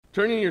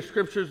Turning your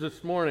scriptures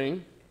this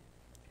morning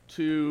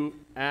to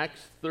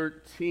Acts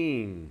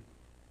 13.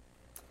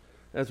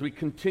 As we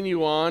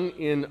continue on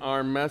in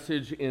our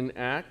message in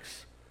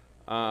Acts,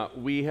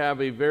 we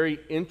have a very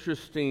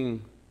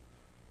interesting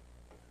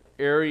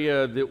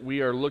area that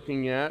we are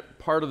looking at,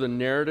 part of the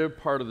narrative,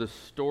 part of the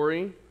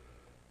story,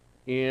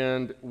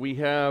 and we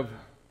have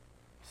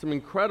some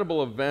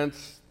incredible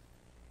events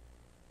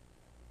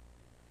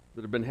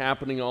that have been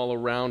happening all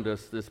around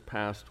us this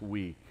past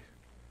week.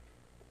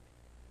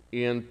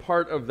 And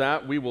part of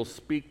that we will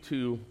speak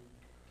to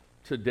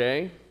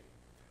today.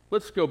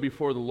 Let's go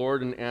before the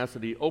Lord and ask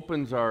that He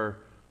opens our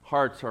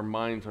hearts, our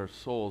minds, our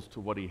souls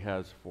to what He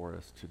has for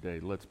us today.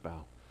 Let's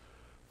bow.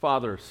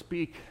 Father,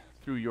 speak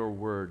through your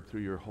word,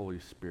 through your Holy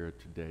Spirit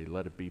today.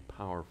 Let it be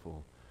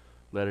powerful.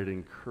 Let it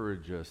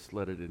encourage us.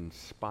 Let it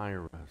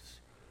inspire us.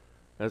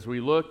 As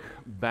we look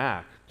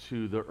back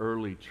to the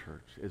early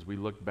church, as we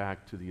look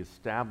back to the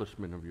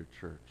establishment of your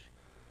church,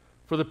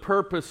 for the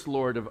purpose,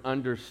 Lord, of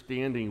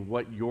understanding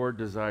what your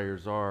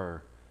desires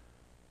are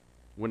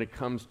when it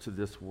comes to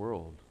this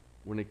world,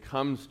 when it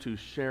comes to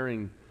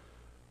sharing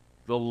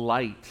the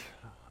light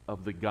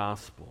of the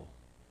gospel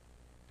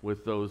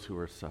with those who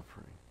are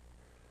suffering.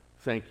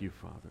 Thank you,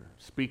 Father.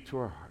 Speak to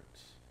our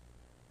hearts.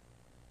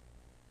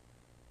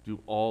 Do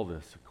all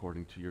this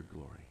according to your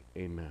glory.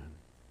 Amen.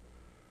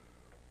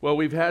 Well,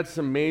 we've had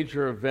some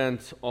major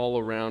events all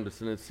around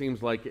us, and it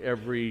seems like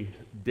every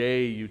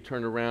day you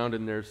turn around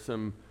and there's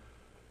some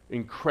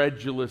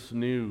incredulous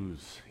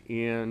news.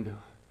 And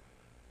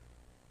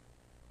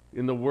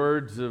in the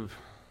words of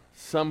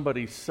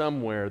somebody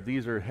somewhere,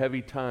 these are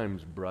heavy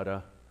times,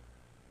 brudda.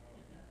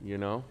 You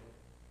know?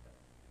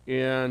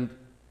 And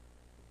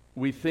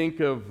we think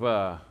of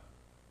where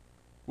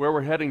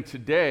we're heading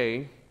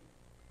today.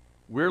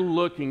 We're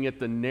looking at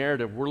the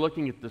narrative, we're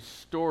looking at the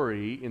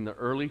story in the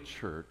early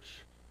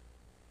church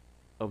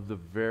of the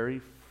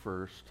very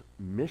first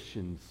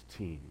missions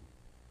team.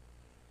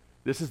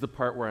 This is the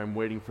part where I'm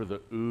waiting for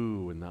the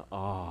ooh and the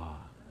ah,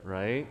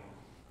 right?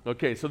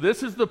 Okay, so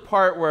this is the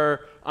part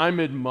where I'm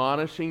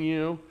admonishing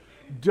you.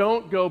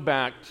 Don't go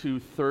back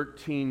to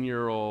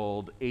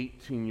 13-year-old,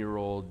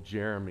 18-year-old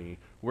Jeremy,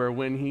 where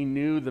when he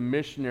knew the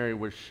missionary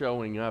was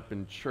showing up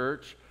in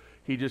church,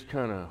 he just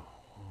kind of,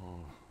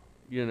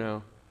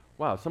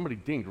 wow, somebody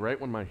dinged right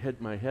when my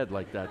head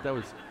like that. That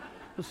was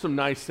some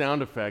nice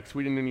sound effects.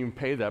 We didn't even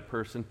pay that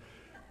person.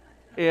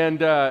 And,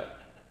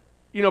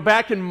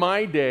 back in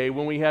my day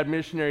when we had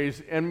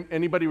missionaries, and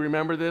anybody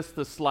remember this,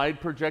 the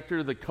slide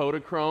projector, the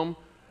Kodachrome?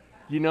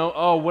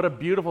 Oh, what a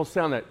beautiful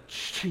sound, that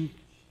ching,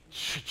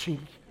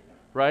 ching,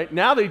 right?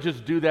 Now they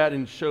just do that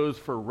in shows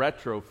for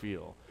retro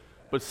feel.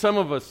 But some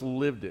of us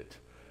lived it.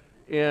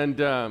 And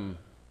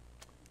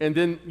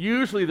then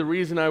usually the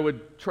reason I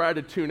would try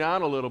to tune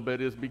out a little bit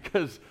is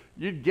because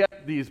you'd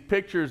get these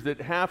pictures that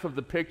half of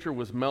the picture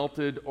was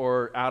melted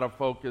or out of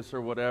focus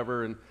or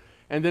whatever,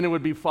 and then it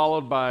would be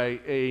followed by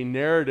a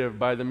narrative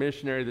by the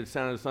missionary that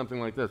sounded something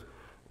like this.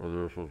 Well,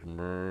 this is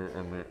me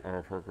in the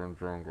African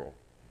jungle.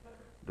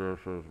 This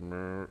is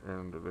me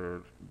in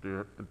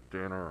the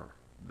dinner.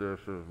 This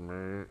is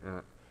me.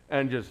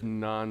 And just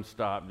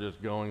nonstop,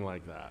 just going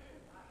like that.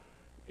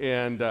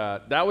 And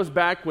that was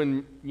back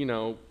when,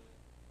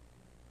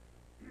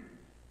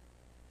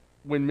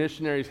 when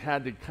missionaries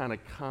had to kind of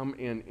come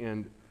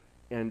in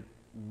and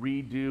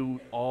redo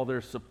all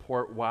their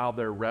support while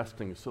they're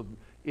resting. So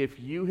if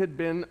you had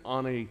been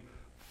on a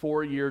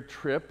 4-year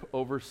trip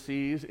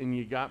overseas and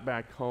you got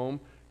back home,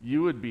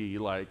 you would be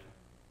like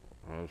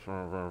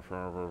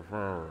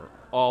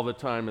all the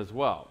time as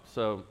well.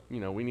 So,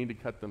 we need to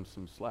cut them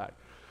some slack.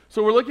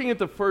 So we're looking at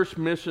the first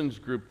missions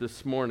group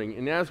this morning,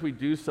 and as we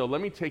do so,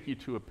 let me take you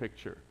to a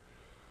picture.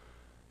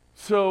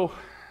 So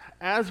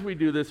as we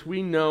do this,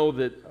 we know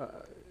that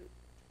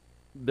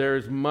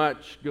there's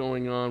much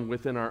going on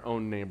within our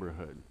own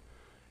neighborhood.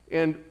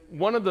 And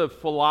one of the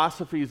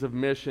philosophies of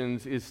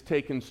missions is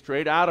taken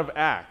straight out of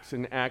Acts,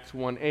 in Acts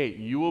 1:8.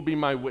 You will be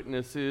my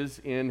witnesses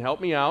in,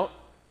 help me out,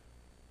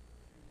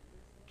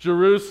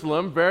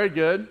 Jerusalem, very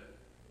good,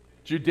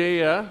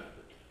 Judea,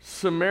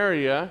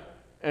 Samaria,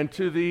 and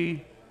to the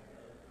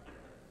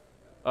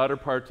utter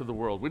parts of the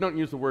world. We don't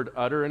use the word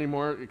utter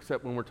anymore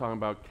except when we're talking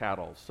about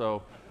cattle.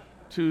 So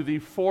to the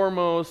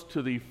foremost,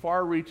 to the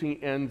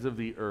far-reaching ends of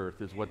the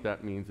earth is what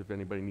that means if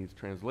anybody needs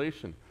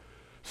translation.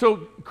 So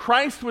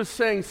Christ was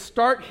saying,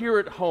 start here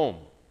at home.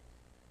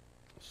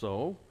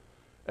 So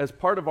as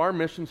part of our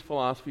missions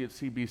philosophy at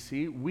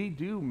CBC, we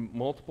do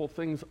multiple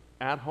things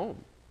at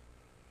home.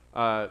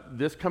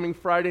 This coming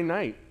Friday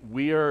night,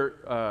 we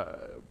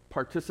are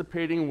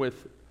participating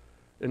with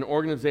an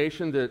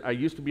organization that I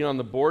used to be on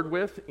the board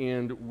with,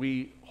 and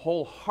we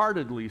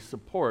wholeheartedly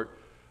support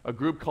a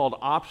group called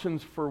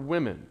Options for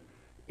Women.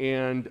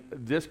 And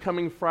this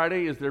coming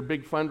Friday is their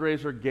big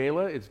fundraiser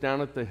gala. It's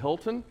down at the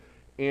Hilton,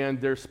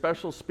 and their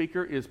special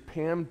speaker is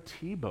Pam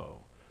Tebow,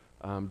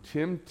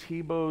 Tim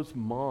Tebow's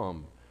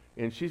mom.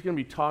 And she's going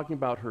to be talking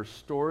about her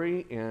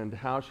story and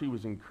how she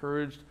was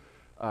encouraged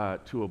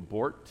to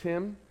abort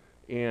Tim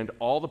and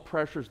all the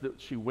pressures that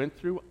she went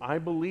through, I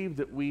believe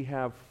that we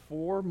have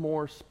 4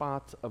 more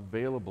spots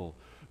available.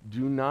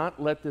 Do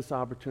not let this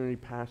opportunity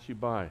pass you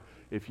by.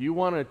 If you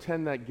want to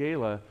attend that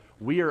gala,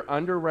 we are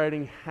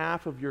underwriting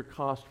half of your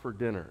cost for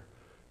dinner.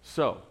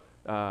 So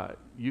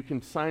you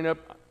can sign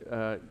up,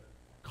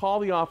 call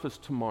the office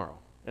tomorrow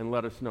and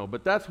let us know.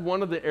 But that's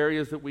one of the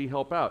areas that we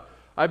help out.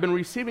 I've been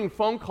receiving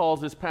phone calls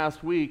this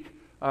past week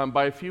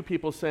by a few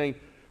people saying,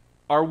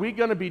 are we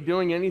going to be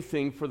doing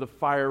anything for the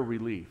fire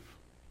relief?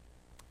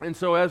 And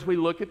so as we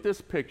look at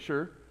this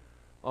picture,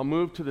 I'll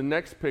move to the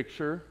next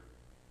picture.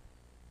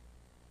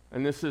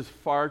 And this is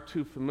far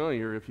too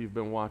familiar if you've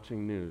been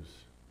watching news,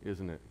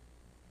 isn't it?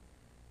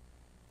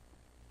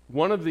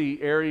 One of the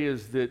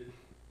areas that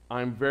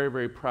I'm very,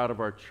 very proud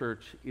of our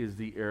church is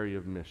the area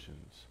of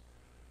missions.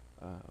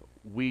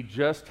 We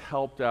just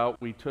helped out.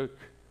 We took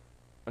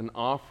an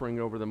offering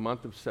over the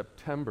month of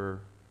September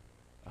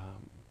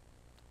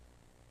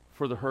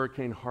for the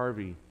Hurricane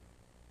Harvey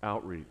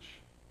outreach.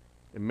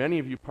 And many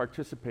of you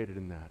participated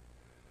in that.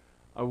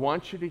 I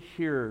want you to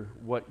hear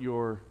what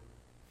your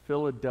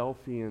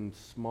Philadelphian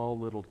small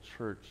little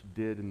church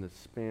did in the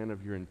span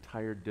of your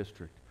entire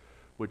district,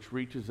 which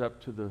reaches up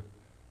to the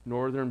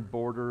northern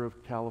border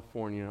of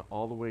California,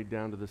 all the way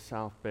down to the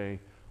South Bay,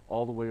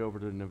 all the way over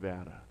to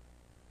Nevada.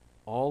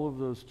 All of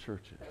those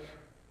churches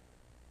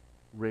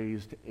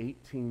raised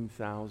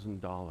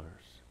 $18,000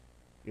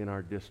 in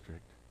our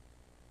district.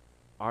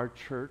 Our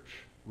church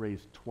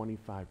raised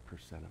 25%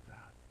 of that.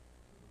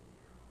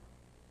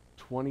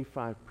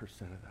 25%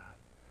 of that.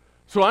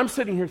 So I'm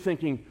sitting here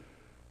thinking,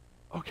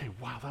 okay,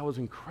 wow, that was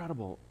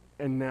incredible.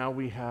 And now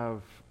we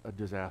have a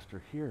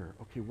disaster here.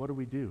 Okay, what do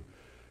we do?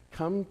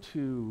 Come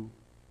to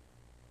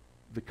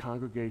the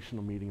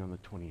congregational meeting on the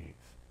 28th.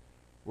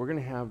 We're going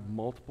to have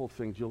multiple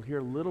things. You'll hear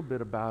a little bit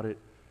about it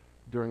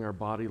during our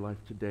Body Life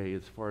today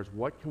as far as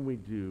what can we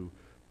do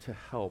to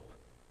help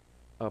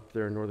up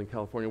there in Northern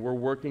California. We're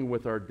working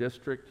with our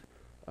district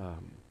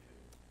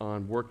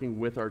on working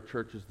with our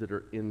churches that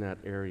are in that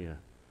area.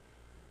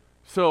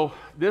 So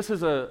this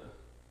is a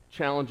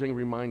challenging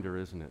reminder,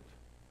 isn't it?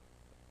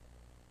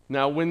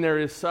 Now, when there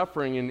is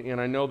suffering,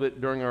 and I know that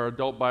during our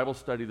adult Bible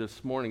study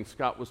this morning,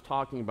 Scott was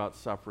talking about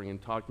suffering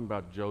and talking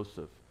about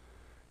Joseph.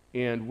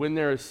 And when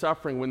there is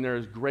suffering, when there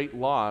is great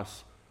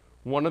loss,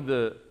 one of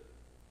the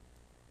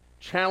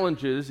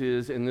challenges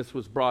is, and this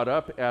was brought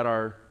up at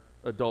our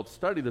adult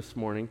study this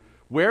morning,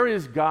 where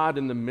is God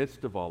in the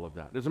midst of all of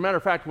that? As a matter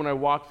of fact, when I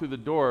walked through the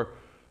door,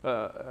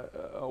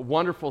 a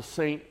wonderful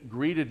saint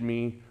greeted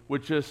me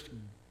with just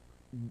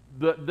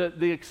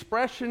the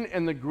expression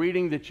and the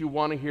greeting that you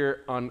want to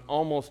hear on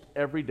almost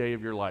every day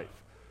of your life.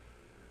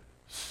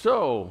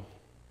 So,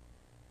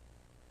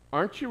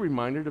 aren't you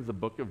reminded of the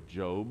book of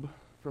Job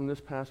from this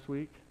past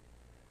week?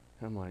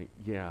 I'm like,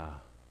 yeah,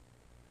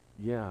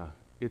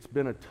 it's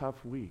been a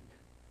tough week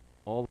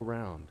all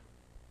around.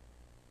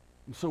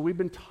 And so we've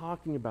been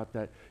talking about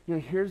that. You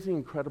know, here's the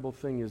incredible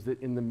thing is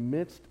that in the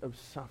midst of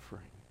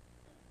suffering,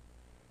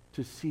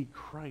 to see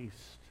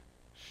Christ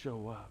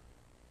show up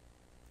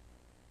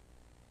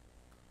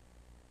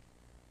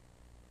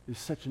is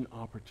such an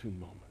opportune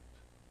moment.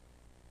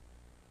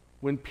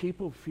 When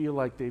people feel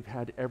like they've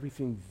had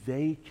everything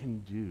they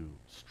can do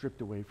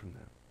stripped away from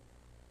them,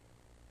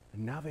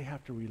 and now they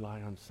have to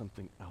rely on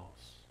something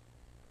else,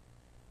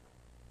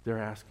 they're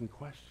asking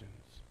questions.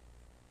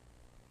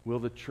 Will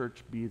the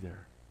church be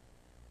there?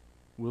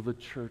 Will the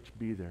church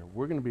be there?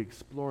 We're going to be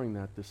exploring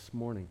that this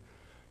morning.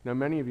 Now,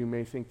 many of you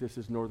may think this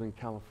is Northern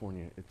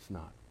California. It's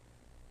not.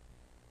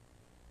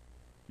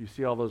 You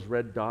see all those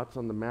red dots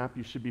on the map?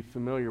 You should be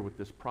familiar with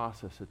this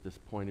process at this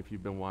point if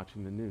you've been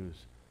watching the news.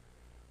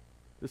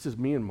 This is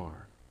Myanmar.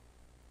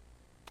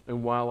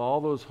 And while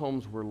all those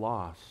homes were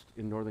lost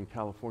in Northern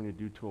California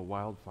due to a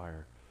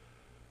wildfire,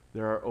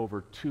 there are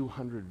over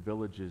 200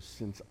 villages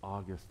since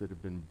August that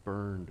have been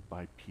burned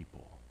by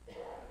people,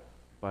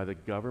 by the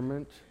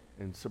government,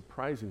 and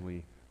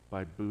surprisingly,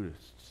 by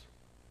Buddhists.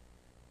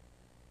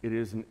 It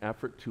is an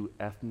effort to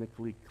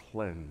ethnically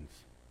cleanse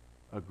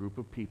a group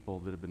of people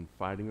that have been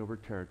fighting over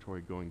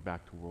territory going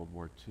back to World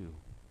War II.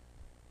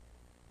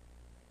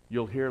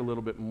 You'll hear a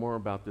little bit more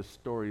about this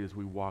story as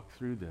we walk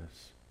through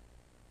this.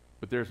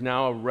 But there's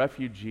now a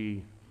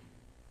refugee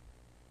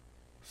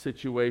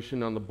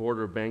situation on the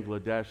border of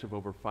Bangladesh of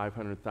over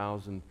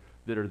 500,000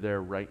 that are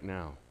there right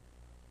now,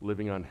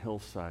 living on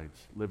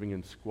hillsides, living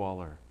in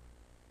squalor,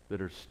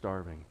 that are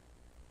starving.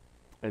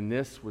 And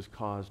this was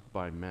caused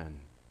by men.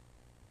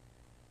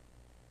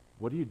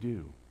 What do you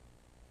do?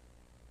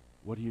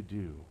 What do you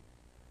do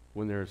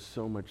when there is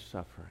so much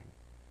suffering?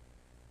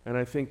 And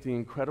I think the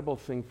incredible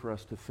thing for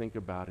us to think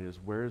about is,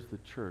 where is the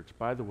church?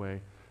 By the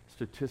way,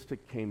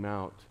 statistic came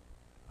out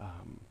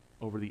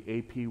over the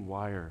AP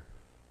Wire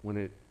when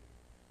it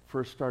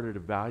first started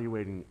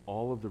evaluating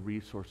all of the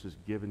resources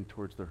given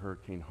towards the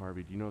Hurricane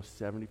Harvey. Do you know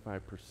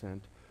 75%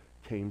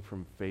 came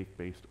from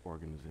faith-based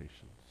organizations?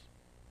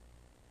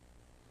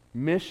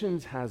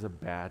 Missions has a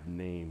bad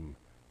name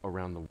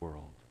around the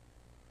world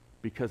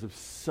because of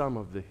some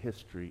of the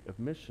history of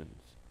missions.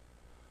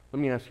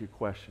 Let me ask you a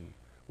question.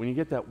 when you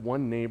get that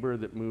one neighbor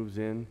that moves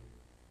in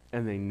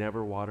and they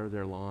never water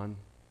their lawn,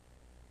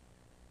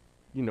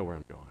 you know where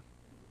I'm going.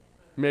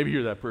 Maybe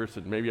you're that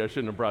person. Maybe I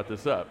shouldn't have brought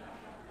this up.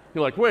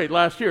 You're like, wait,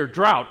 last year,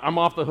 drought, I'm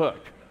off the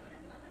hook.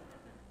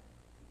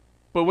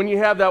 But when you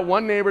have that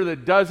one neighbor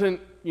that doesn't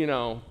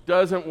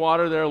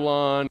water their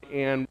lawn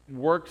and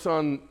works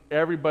on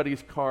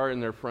everybody's car in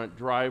their front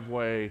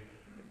driveway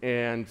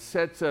and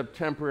sets up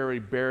temporary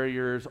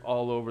barriers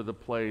all over the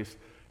place,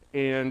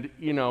 and,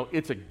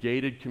 it's a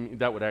gated community.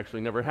 That would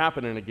actually never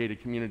happen in a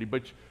gated community,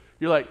 but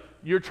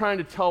you're trying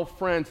to tell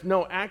friends,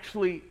 no,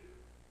 actually,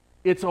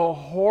 it's a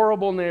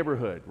horrible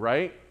neighborhood,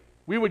 right?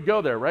 We would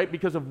go there, right?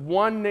 Because of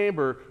one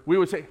neighbor, we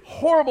would say,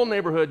 horrible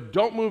neighborhood,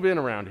 don't move in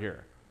around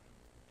here.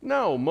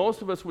 No,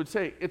 most of us would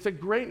say, it's a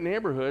great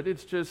neighborhood,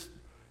 it's just,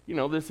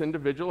 this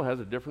individual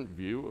has a different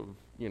view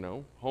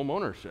of, home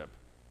ownership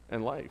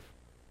and life.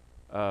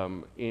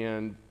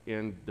 And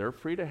they're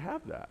free to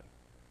have that.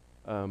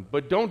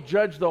 But don't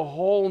judge the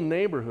whole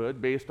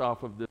neighborhood based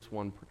off of this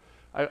one.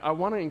 I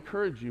want to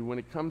encourage you, when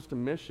it comes to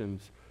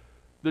missions,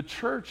 the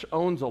church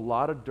owns a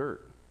lot of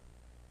dirt,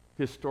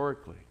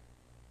 historically,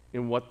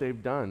 in what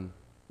they've done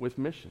with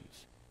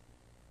missions.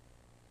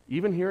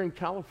 Even here in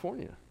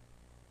California,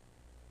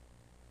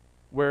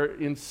 where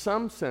in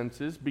some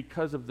senses,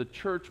 because of the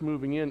church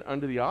moving in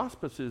under the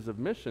auspices of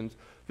missions,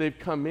 they've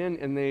come in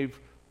and they've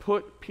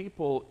put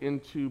people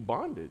into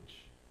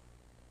bondage,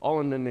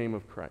 all in the name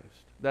of Christ.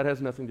 That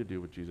has nothing to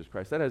do with Jesus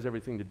Christ. That has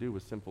everything to do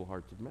with sinful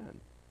hearts of men.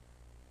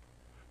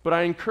 But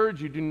I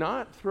encourage you, do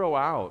not throw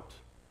out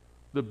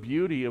the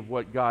beauty of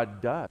what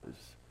God does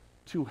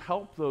to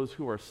help those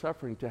who are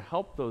suffering, to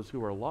help those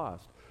who are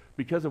lost,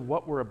 because of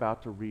what we're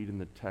about to read in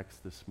the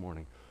text this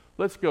morning.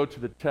 Let's go to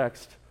the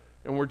text,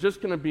 and we're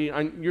just going to be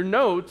on your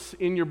notes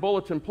in your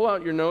bulletin. Pull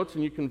out your notes,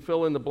 and you can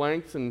fill in the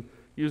blanks and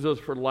use those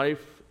for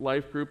life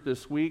group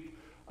this week.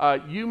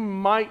 You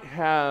might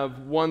have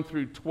 1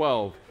 through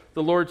 12.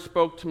 The Lord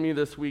spoke to me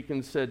this week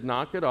and said,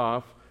 knock it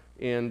off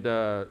and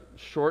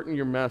shorten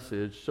your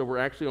message. So we're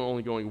actually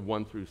only going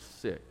 1 through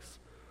 6.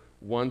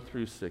 1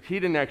 through 6. He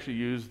didn't actually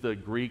use the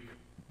Greek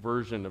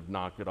version of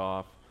knock it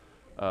off.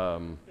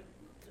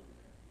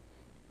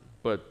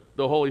 But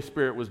the Holy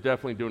Spirit was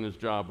definitely doing his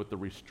job with the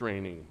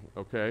restraining,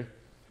 okay?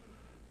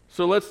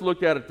 So let's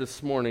look at it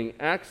this morning.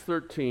 Acts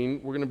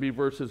 13, we're going to be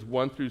verses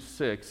 1 through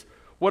 6.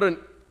 What an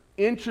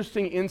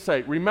interesting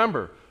insight.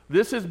 Remember,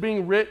 this is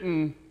being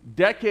written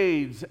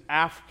decades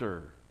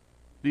after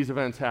these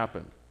events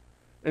happened.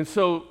 And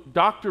so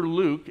Dr.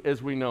 Luke,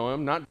 as we know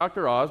him, not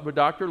Dr. Oz, but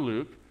Dr.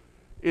 Luke,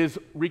 is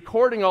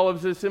recording all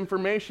of this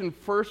information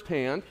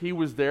firsthand. He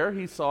was there,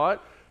 he saw it,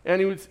 and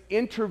he was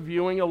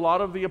interviewing a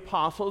lot of the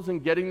apostles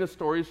and getting the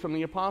stories from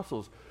the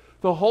apostles.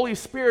 The Holy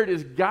Spirit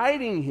is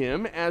guiding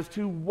him as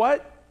to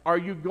what are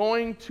you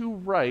going to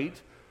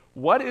write.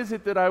 What is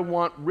it that I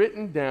want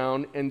written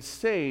down and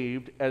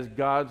saved as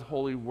God's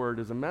holy word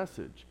as a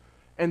message?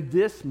 And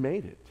this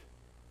made it.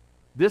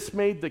 This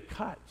made the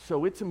cut,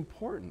 so it's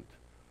important.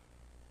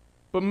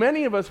 But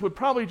many of us would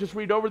probably just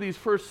read over these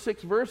first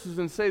 6 verses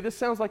and say, this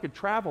sounds like a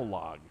travel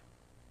log,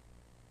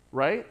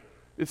 right?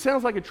 It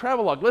sounds like a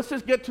travel log. Let's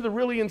just get to the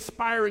really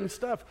inspiring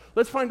stuff.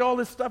 Let's find all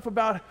this stuff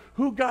about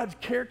who God's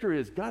character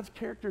is. God's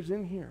character's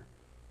in here.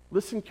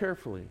 Listen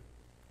carefully.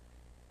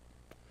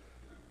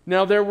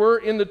 Now there were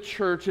in the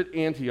church at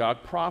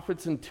Antioch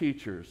prophets and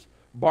teachers,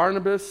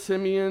 Barnabas,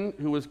 Simeon,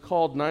 who was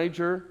called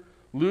Niger,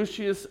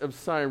 Lucius of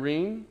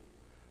Cyrene,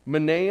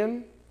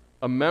 Manaen,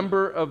 a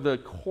member of the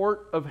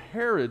court of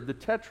Herod the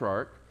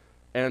Tetrarch,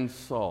 and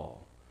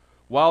Saul.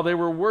 While they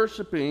were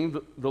worshiping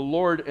the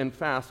Lord and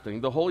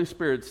fasting, the Holy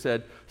Spirit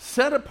said,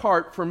 set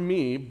apart from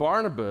me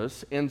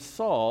Barnabas and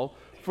Saul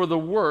for the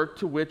work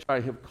to which I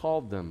have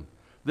called them.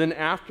 Then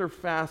after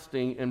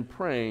fasting and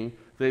praying,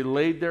 they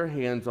laid their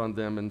hands on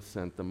them and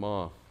sent them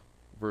off.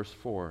 Verse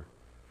 4.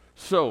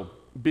 So,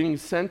 being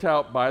sent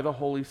out by the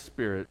Holy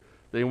Spirit,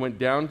 they went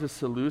down to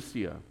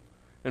Seleucia,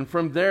 and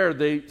from there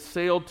they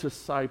sailed to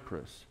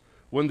Cyprus.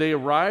 When they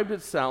arrived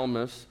at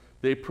Salamis,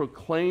 they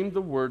proclaimed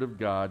the word of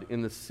God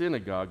in the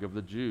synagogue of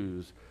the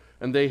Jews,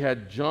 and they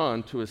had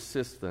John to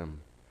assist them.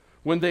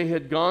 When they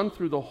had gone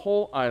through the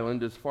whole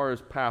island as far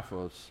as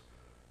Paphos,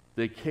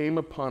 they came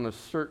upon a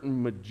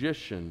certain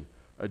magician,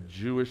 a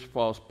Jewish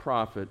false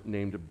prophet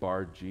named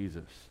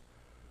Bar-Jesus.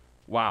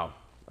 Wow.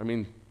 I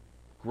mean,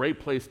 great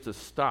place to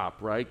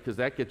stop, right? Because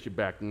that gets you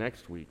back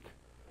next week.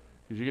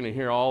 Because you're going to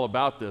hear all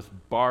about this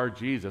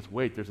Bar-Jesus.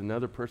 Wait, there's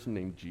another person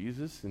named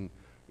Jesus in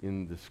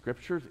the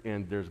scriptures,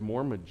 and there's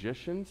more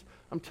magicians.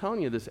 I'm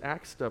telling you, this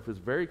Acts stuff is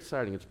very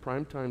exciting. It's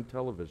primetime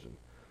television.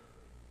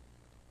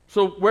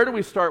 So where do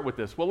we start with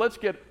this? Well, let's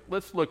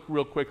look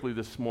real quickly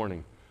this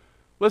morning.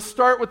 Let's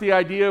start with the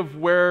idea of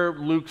where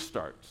Luke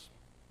starts.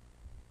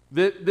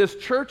 This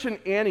church in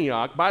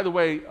Antioch, by the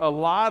way, a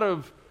lot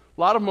of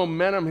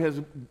momentum has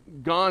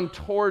gone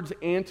towards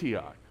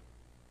Antioch.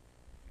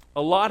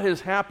 A lot has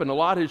happened. A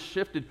lot has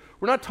shifted.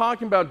 We're not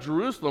talking about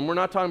Jerusalem. We're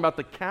not talking about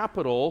the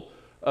capital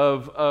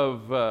of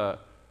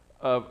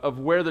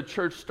where the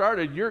church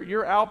started.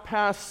 You're out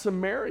past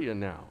Samaria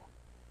now.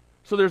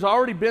 So there's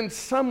already been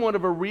somewhat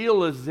of a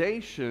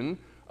realization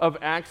of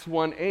Acts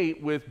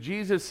 1:8 with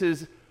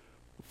Jesus'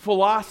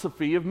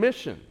 philosophy of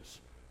missions.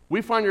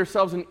 We find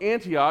ourselves in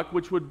Antioch,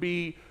 which would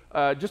be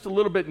just a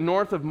little bit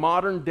north of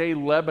modern-day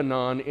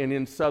Lebanon and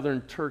in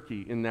southern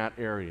Turkey in that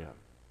area.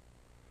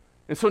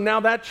 And so now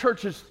that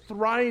church is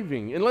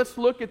thriving. And let's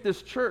look at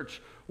this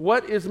church.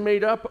 What is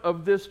made up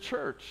of this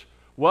church?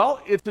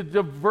 Well, it's a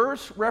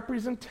diverse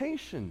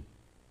representation.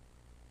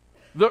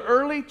 The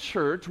early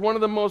church, one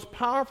of the most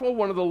powerful,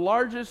 one of the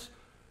largest,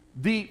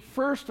 the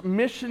first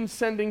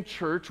mission-sending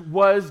church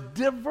was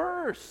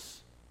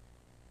diverse.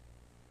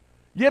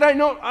 Yet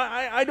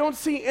I don't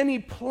see any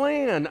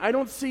plan, I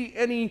don't see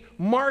any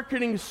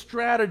marketing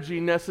strategy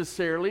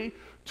necessarily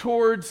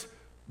towards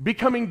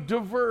becoming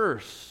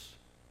diverse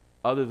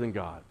other than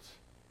God's.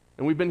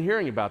 And we've been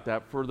hearing about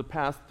that for the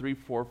past 3,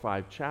 4,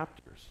 5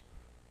 chapters.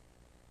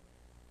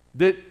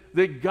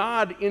 That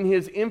God, in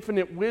His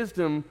infinite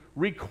wisdom,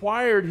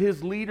 required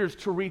His leaders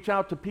to reach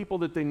out to people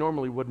that they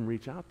normally wouldn't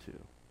reach out to.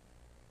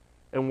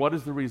 And what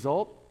is the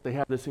result? They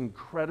have this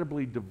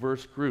incredibly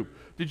diverse group.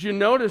 Did you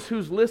notice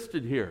who's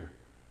listed here?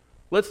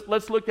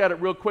 Let's look at it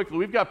real quickly.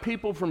 We've got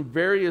people from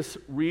various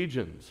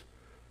regions.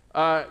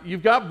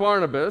 You've got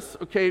Barnabas.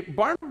 Okay,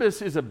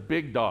 Barnabas is a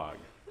big dog.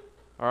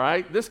 All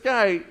right? This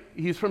guy,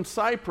 he's from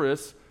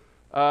Cyprus.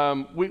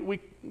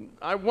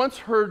 I once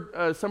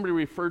heard somebody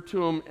refer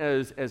to him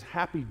as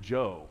Happy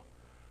Joe,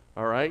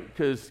 all right?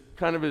 Because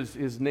kind of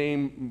his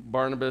name,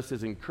 Barnabas,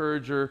 is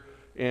encourager,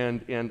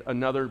 and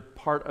another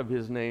part of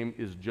his name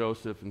is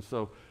Joseph. And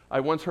so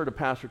I once heard a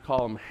pastor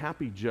call him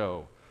Happy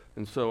Joe.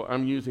 And so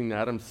I'm using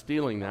that, I'm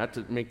stealing that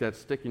to make that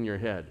stick in your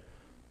head.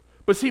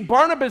 But see,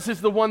 Barnabas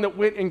is the one that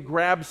went and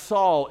grabbed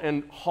Saul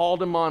and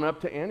hauled him on up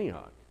to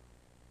Antioch.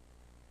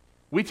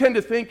 We tend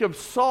to think of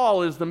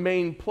Saul as the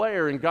main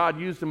player, and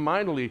God used him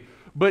mightily.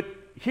 But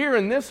here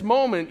in this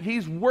moment,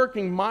 he's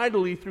working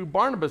mightily through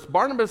Barnabas.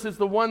 Barnabas is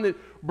the one that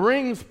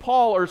brings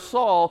Paul or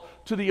Saul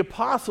to the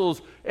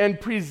apostles and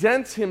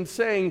presents him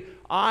saying,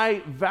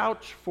 I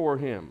vouch for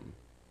him.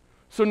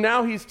 So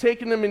now he's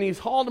taken them and he's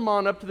hauled them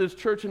on up to this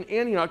church in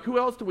Antioch. Who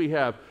else do we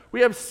have?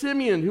 We have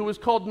Simeon, who was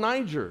called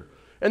Niger.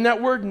 And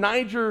that word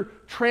Niger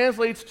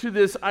translates to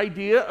this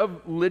idea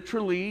of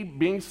literally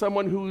being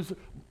someone who's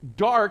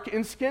dark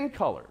in skin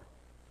color.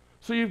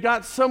 So you've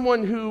got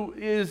someone who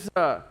is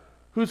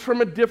who's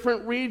from a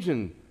different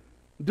region,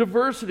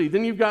 diversity.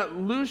 Then you've got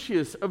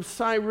Lucius of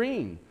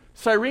Cyrene.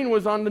 Cyrene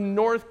was on the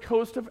north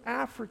coast of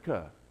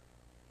Africa.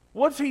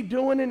 What's he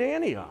doing in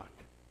Antioch?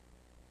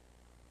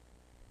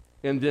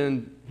 And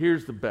then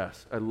here's the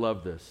best. I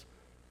love this.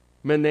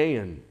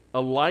 Manaen,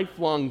 a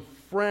lifelong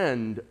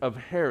friend of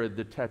Herod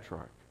the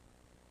Tetrarch.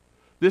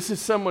 This is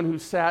someone who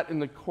sat in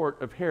the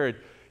court of Herod.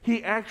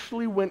 He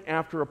actually went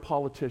after a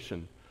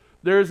politician.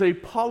 There is a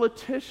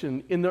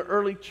politician in the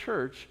early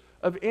church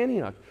of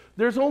Antioch.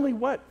 There's only,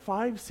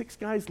 5, 6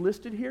 guys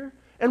listed here?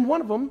 And one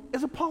of them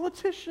is a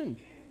politician.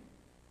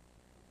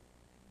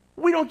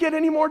 We don't get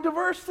any more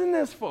diverse than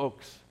this,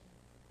 folks.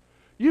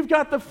 You've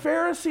got the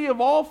Pharisee of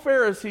all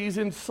Pharisees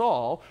in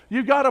Saul.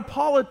 You've got a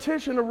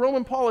politician, a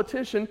Roman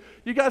politician.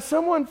 You've got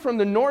someone from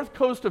the north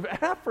coast of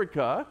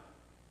Africa.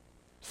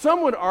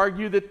 Some would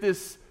argue that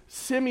this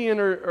Simeon,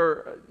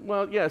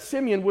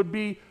 Simeon would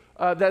be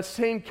that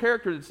same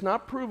character. It's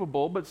not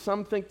provable, but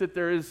some think that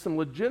there is some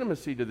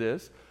legitimacy to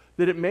this,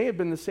 that it may have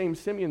been the same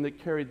Simeon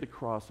that carried the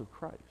cross of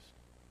Christ.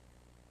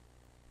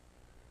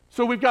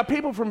 So we've got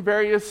people from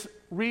various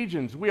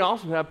regions. We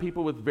also have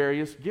people with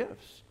various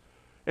gifts.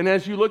 And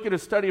as you look at a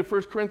study of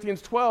 1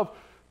 Corinthians 12,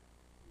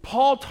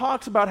 Paul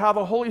talks about how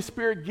the Holy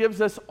Spirit gives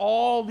us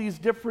all these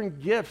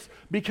different gifts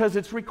because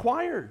it's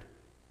required.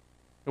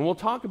 And we'll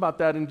talk about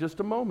that in just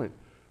a moment.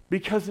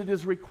 Because it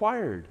is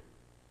required.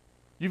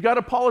 You've got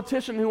a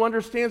politician who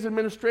understands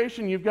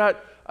administration. You've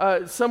got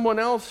someone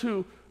else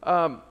who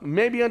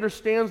maybe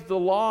understands the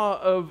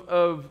law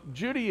of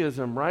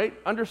Judaism, right?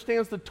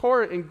 Understands the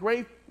Torah in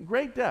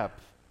great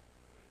depth.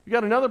 You've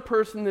got another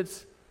person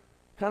that's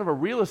kind of a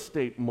real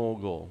estate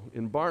mogul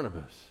in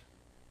Barnabas.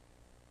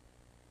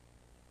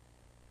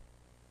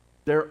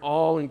 They're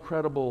all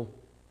incredibly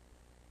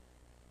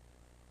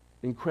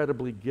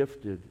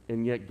gifted,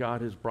 and yet God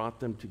has brought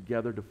them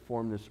together to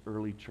form this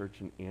early church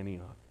in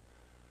Antioch.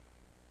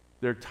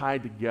 They're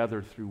tied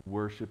together through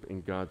worship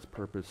and God's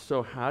purpose.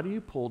 So how do you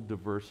pull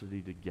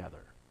diversity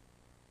together?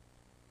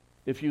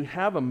 If you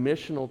have a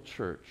missional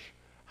church,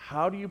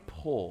 how do you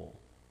pull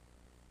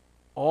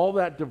all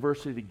that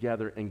diversity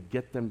together and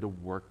get them to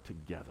work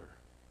together?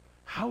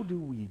 How do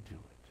we do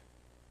it?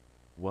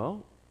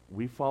 Well,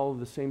 we follow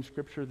the same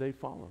scripture they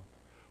follow.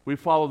 We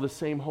follow the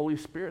same Holy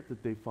Spirit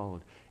that they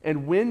followed.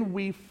 And when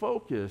we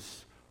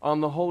focus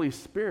on the Holy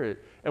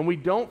Spirit and we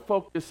don't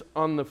focus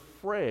on the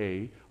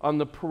fray, on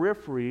the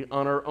periphery,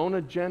 on our own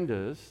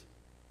agendas,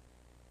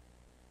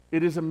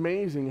 it is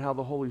amazing how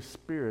the Holy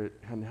Spirit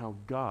and how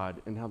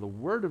God and how the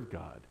Word of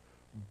God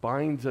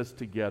binds us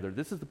together.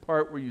 This is the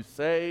part where you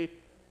say,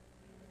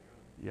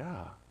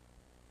 yeah,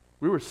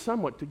 we were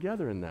somewhat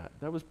together in that.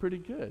 That was pretty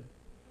good.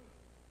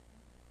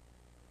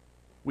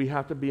 we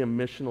have to be a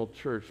missional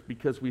church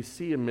because we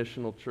see a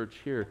missional church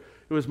here.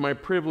 It was my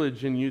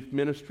privilege in youth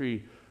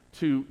ministry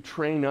to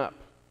train up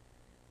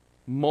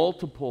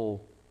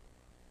multiple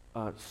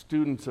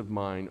students of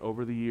mine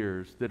over the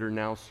years that are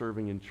now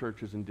serving in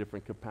churches in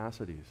different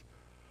capacities.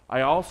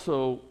 I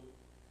also,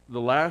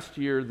 the last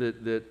year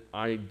that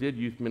I did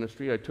youth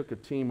ministry, I took a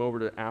team over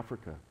to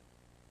Africa.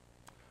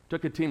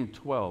 Took a team of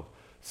 12.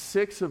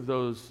 6 of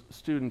those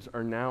students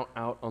are now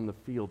out on the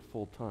field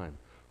full time.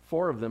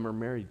 4 of them are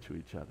married to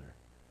each other.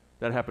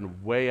 That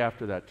happened way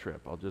after that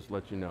trip. I'll just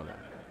let you know that.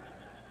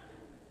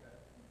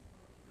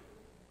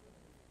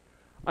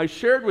 I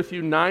shared with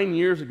you 9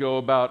 years ago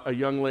about a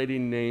young lady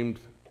named,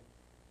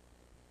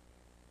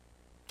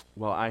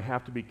 well, I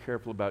have to be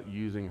careful about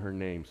using her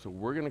name, so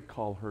we're going to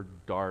call her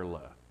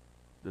Darla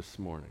this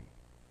morning.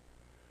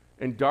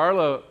 And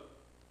Darla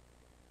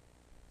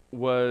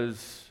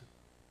was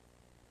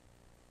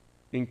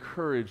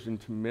encouraged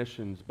into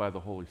missions by the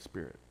Holy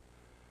Spirit.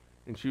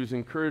 And she was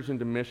encouraged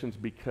into missions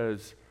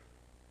because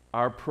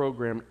our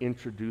program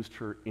introduced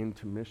her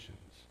into missions.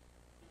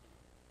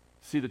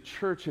 See, the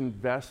church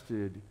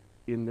invested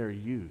in their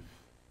youth,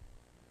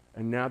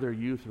 and now their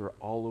youth are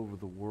all over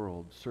the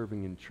world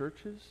serving in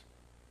churches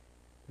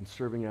and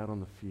serving out on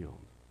the field.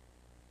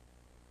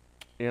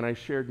 And I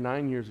shared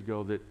 9 years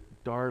ago that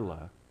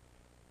Darla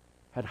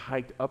had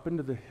hiked up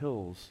into the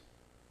hills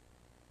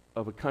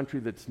of a country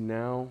that's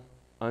now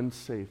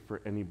unsafe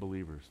for any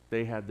believers.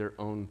 They had their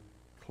own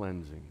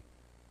cleansing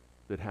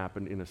that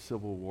happened in a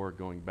civil war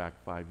going back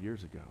 5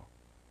 years ago.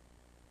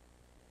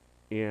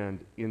 And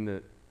in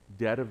the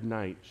dead of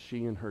night,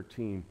 she and her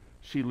team,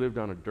 she lived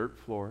on a dirt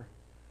floor,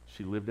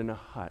 she lived in a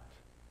hut,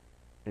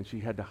 and she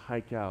had to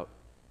hike out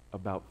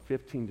about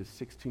 15 to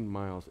 16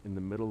 miles in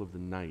the middle of the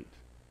night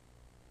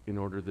in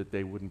order that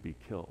they wouldn't be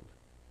killed.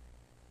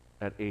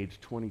 At age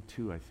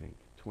 22, I think,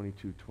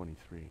 22,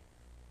 23.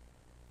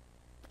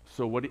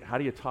 So how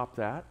do you top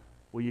that?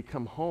 Well, you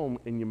come home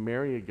and you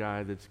marry a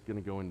guy that's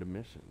going to go into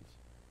missions.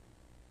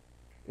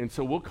 And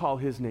so we'll call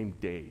his name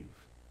Dave.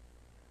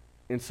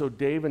 And so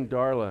Dave and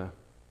Darla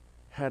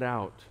head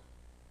out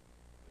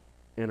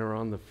and are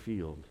on the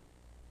field.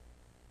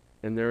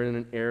 And they're in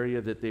an area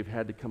that they've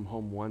had to come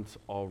home once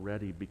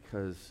already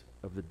because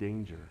of the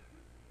danger.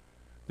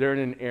 They're in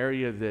an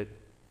area that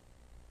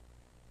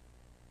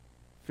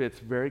fits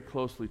very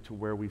closely to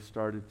where we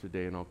started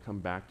today, and I'll come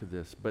back to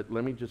this. But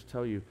let me just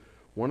tell you,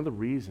 one of the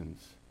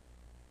reasons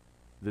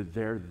that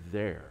they're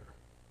there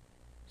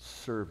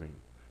serving.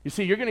 You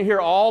see, you're going to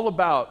hear all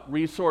about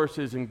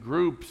resources and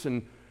groups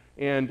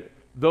and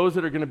those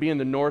that are going to be in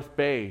the North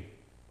Bay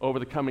over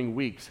the coming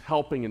weeks,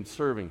 helping and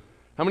serving.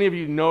 How many of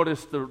you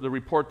noticed the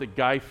report that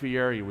Guy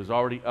Fieri was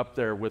already up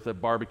there with a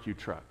barbecue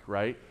truck,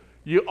 right?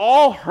 You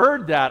all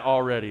heard that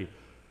already.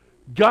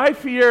 Guy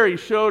Fieri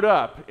showed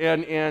up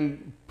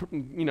and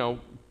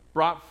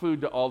brought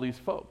food to all these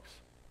folks.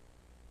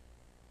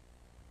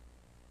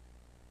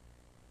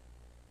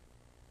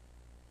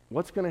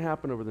 What's going to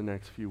happen over the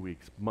next few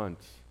weeks,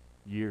 months,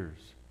 years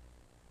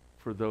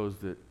for those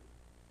that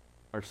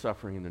are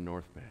suffering in the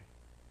North Bay?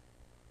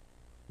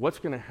 What's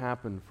going to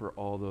happen for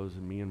all those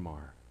in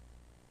Myanmar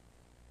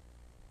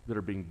that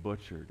are being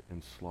butchered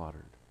and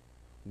slaughtered?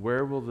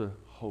 Where will the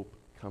hope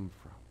come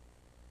from?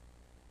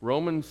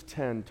 Romans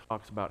 10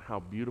 talks about how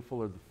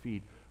beautiful are the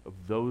feet of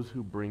those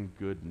who bring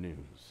good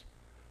news.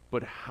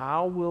 But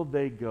how will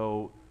they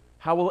go?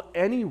 How will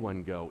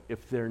anyone go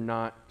if they're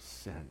not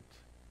sent?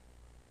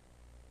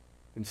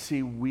 And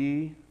see,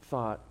 we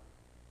thought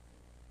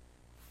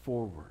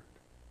forward.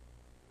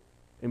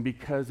 And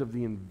because of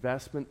the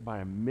investment by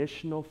a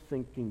missional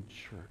thinking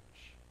church,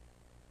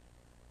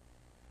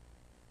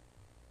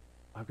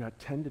 I've got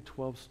 10 to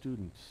 12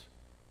 students.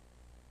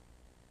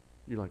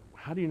 You're like,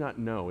 how do you not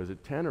know? Is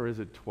it 10 or is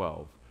it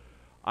 12?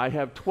 I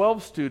have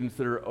 12 students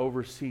that are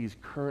overseas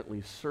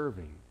currently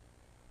serving,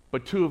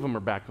 but 2 of them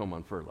are back home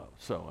on furlough.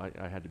 So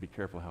I had to be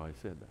careful how I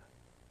said that.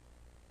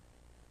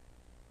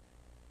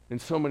 And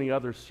so many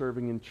others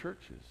serving in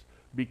churches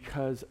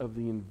because of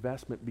the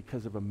investment,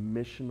 because of a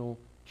missional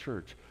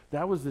church.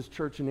 That was this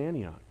church in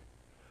Antioch.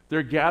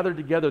 They're gathered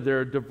together.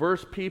 They're a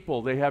diverse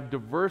people. They have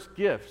diverse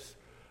gifts,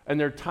 and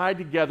they're tied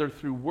together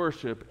through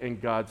worship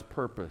and God's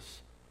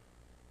purpose.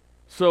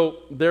 So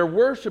they're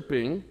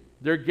worshiping,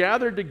 they're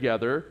gathered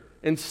together,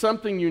 and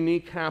something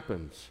unique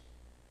happens.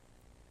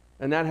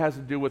 And that has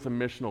to do with a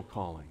missional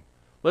calling.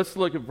 Let's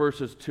look at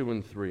verses 2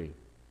 and 3.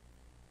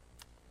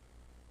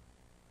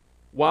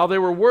 While they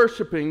were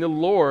worshiping the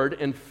Lord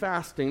and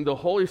fasting, the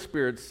Holy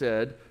Spirit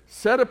said,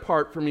 "Set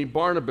apart for me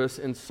Barnabas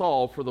and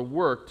Saul for the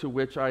work to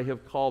which I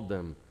have called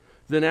them."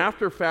 Then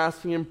after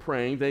fasting and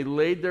praying, they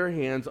laid their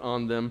hands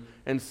on them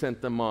and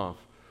sent them off.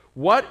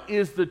 What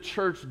is the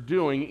church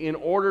doing in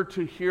order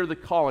to hear the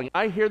calling?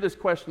 I hear this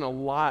question a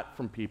lot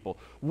from people.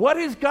 What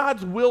is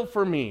God's will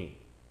for me?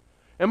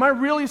 Am I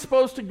really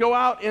supposed to go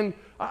out and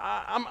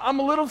I'm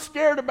a little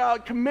scared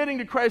about committing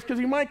to Christ because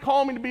he might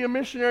call me to be a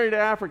missionary to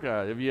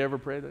Africa. Have you ever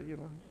prayed that,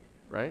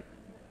 right?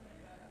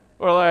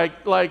 Or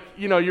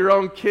your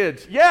own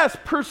kids. Yes,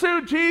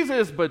 pursue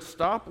Jesus, but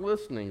stop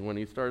listening when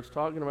he starts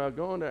talking about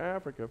going to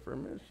Africa for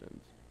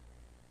missions.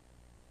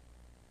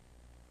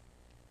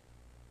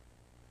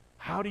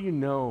 How do you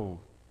know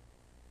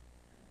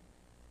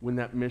when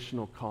that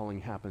missional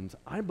calling happens?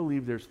 I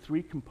believe there's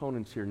 3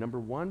 components here. Number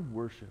 1,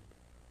 worship.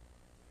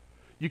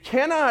 You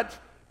cannot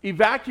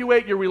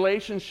evacuate your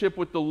relationship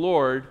with the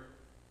Lord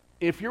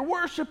if you're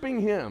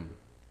worshiping him.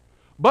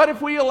 But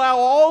if we allow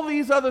all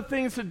these other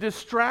things to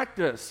distract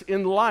us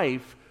in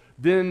life,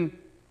 then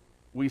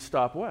we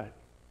stop what?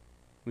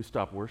 We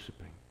stop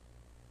worshiping.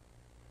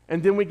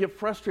 And then we get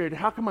frustrated.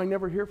 How come I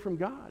never hear from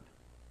God?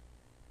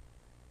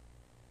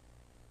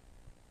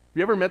 Have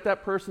you ever met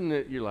that person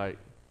that you're like,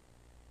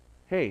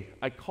 hey,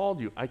 I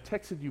called you. I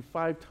texted you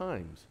 5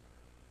 times.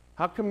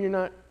 How come you're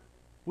not,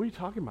 what are you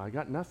talking about? I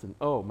got nothing.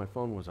 Oh, my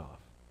phone was off.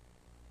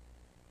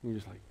 And you're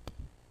just like,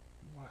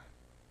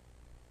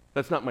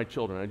 that's not my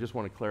children. I just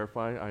want to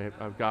clarify.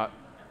 I've got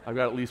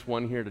at least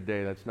one here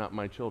today. That's not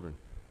my children.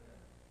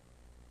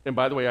 And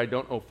by the way, I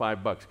don't owe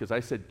 $5 because I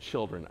said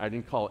children. I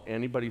didn't call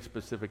anybody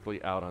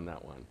specifically out on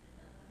that one.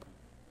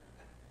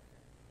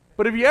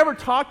 But if you ever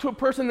talk to a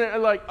person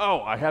that like,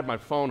 oh, I had my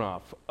phone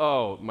off.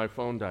 Oh, my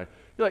phone died.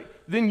 You're like,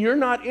 then you're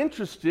not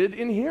interested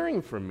in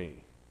hearing from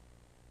me.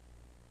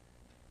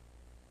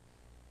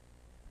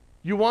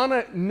 You want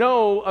to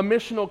know a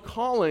missional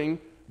calling,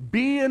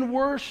 be in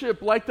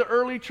worship like the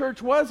early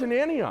church was in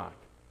Antioch.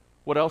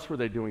 What else were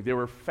they doing? They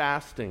were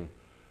fasting.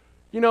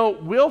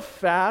 We'll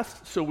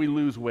fast so we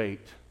lose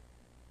weight.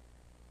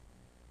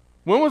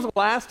 When was the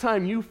last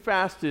time you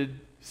fasted?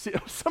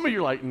 Some of you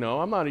are like, no,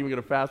 I'm not even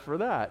going to fast for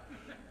that.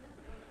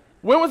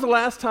 When was the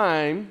last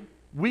time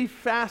we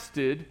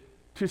fasted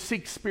to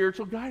seek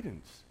spiritual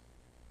guidance?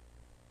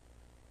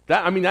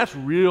 That's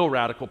real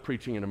radical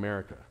preaching in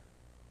America.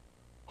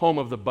 Home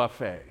of the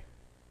buffet.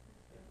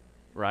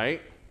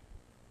 Right?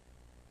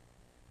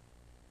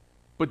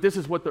 But this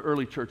is what the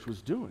early church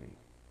was doing.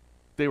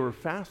 They were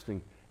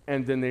fasting,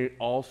 and then they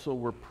also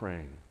were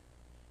praying.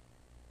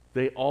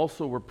 They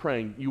also were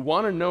praying. You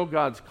want to know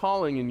God's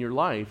calling in your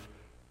life,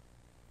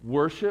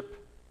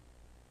 worship,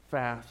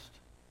 fast,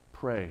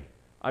 pray.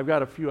 I've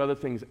got a few other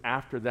things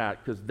after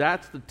that, because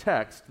that's the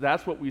text.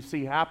 That's what we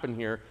see happen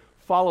here.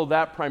 Follow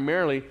that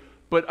primarily.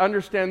 But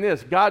understand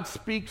this, God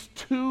speaks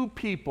to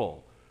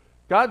people.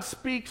 God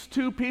speaks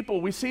to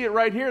people. We see it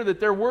right here that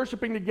they're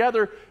worshiping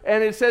together,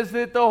 and it says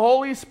that the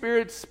Holy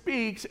Spirit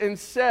speaks and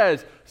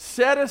says,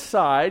 set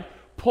aside,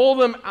 pull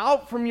them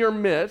out from your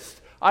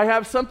midst. I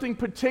have something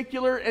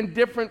particular and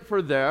different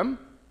for them.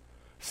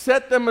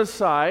 Set them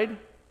aside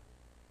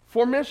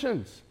for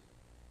missions.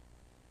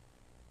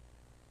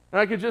 And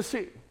I could just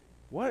see,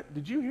 what?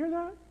 Did you hear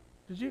that?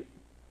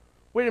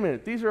 Wait a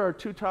minute, these are our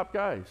 2 top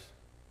guys.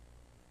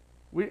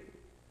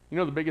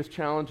 The biggest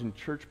challenge in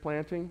church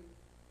planting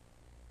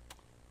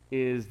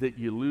is that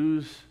you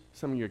lose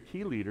some of your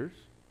key leaders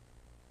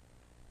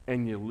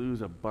and you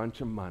lose a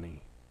bunch of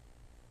money.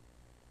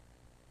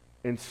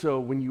 And so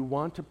when you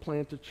want to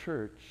plant a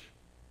church,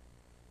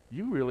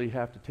 you really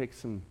have to take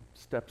some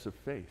steps of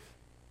faith.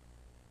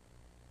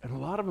 And a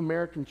lot of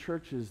American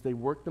churches, they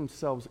work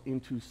themselves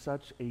into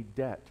such a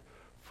debt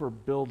for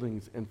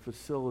buildings and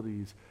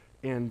facilities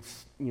and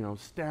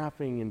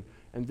staffing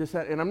and this,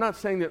 that. And I'm not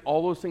saying that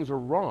all those things are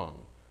wrong.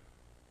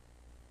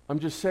 I'm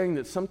just saying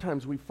that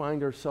sometimes we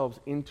find ourselves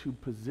into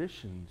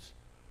positions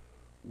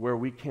where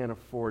we can't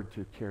afford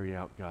to carry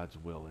out God's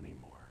will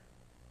anymore.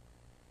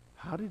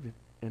 How did it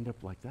end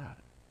up like that?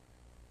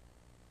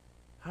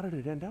 How did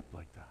it end up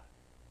like that?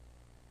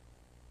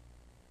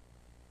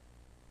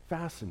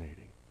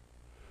 Fascinating.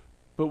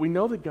 But we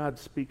know that God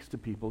speaks to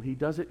people. He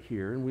does it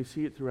here, and we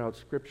see it throughout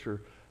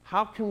Scripture.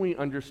 How can we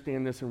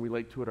understand this and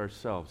relate to it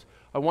ourselves?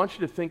 I want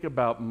you to think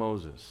about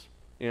Moses.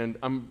 And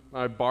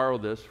I borrow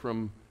this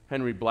from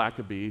Henry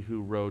Blackaby,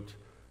 who wrote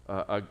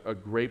a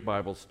great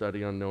Bible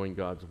study on knowing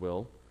God's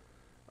will.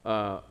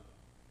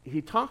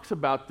 He talks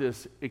about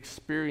this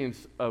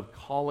experience of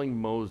calling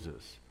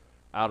Moses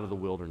out of the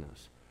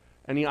wilderness.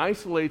 And he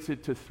isolates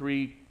it to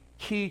 3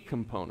 key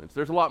components.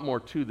 There's a lot more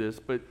to this,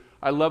 but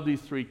I love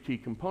these 3 key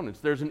components.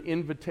 There's an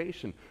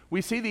invitation.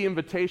 We see the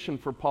invitation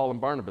for Paul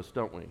and Barnabas,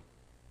 don't we?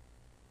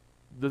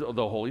 The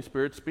Holy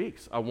Spirit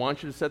speaks. I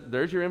want you to set,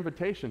 there's your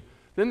invitation.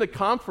 Then the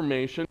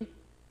confirmation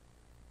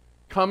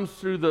comes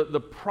through the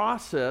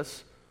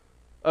process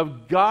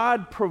of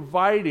God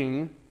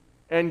providing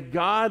and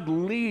God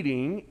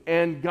leading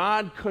and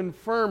God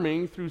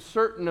confirming through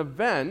certain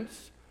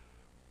events,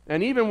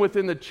 and even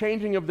within the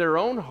changing of their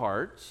own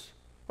hearts.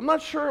 I'm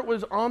not sure it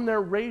was on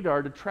their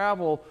radar to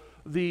travel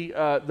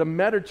the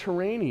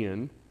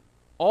Mediterranean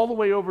all the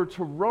way over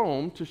to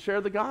Rome to share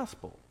the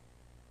gospel.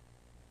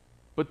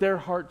 But their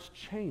hearts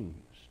changed.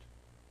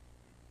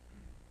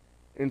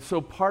 And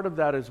so part of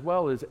that as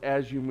well is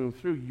as you move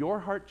through, your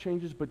heart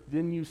changes, but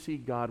then you see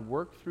God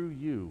work through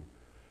you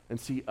and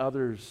see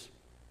others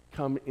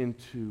come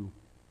into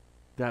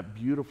that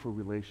beautiful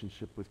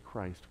relationship with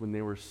Christ when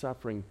they were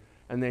suffering,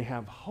 and they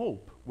have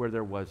hope where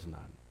there was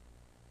none.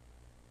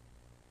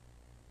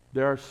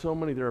 There are so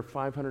many, there are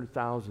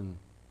 500,000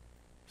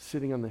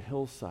 sitting on the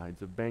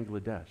hillsides of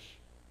Bangladesh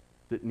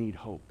that need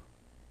hope.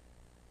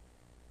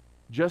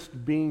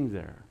 Just being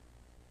there,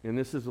 and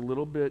this is a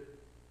little bit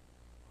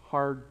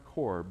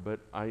hardcore, but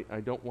I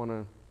don't want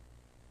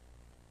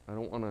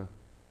to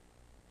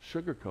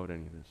sugarcoat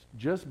any of this.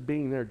 Just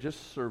being there,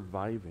 just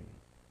surviving.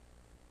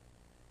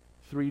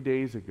 3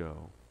 days ago,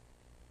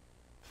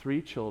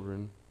 3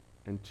 children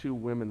and 2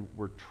 women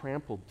were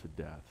trampled to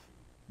death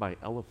by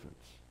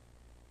elephants.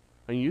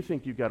 And you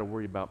think you've got to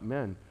worry about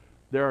men.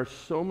 There are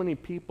so many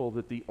people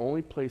that the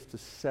only place to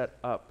set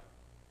up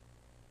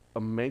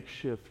a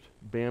makeshift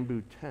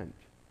bamboo tent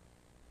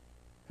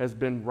has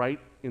been right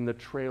in the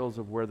trails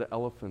of where the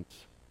elephants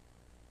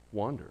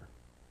wander.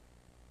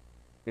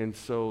 And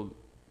so,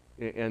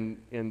 and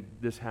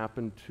this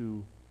happened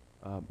to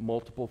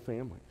multiple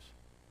families.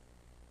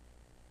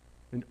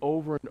 And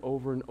over and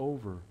over and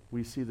over,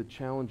 we see the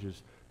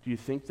challenges. Do you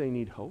think they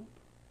need hope?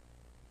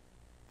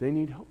 They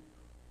need hope.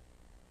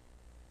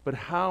 But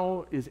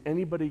how is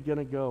anybody going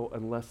to go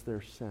unless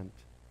they're sent?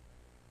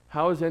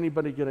 How is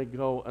anybody going to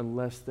go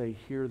unless they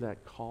hear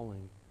that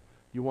calling?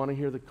 You want to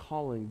hear the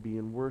calling, be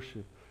in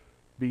worship,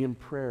 be in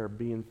prayer,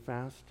 be in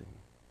fasting.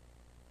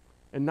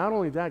 And not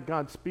only that,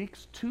 God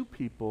speaks to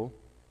people.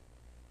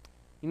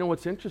 You know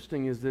what's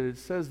interesting is that it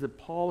says that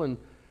Paul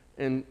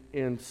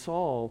and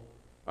Saul,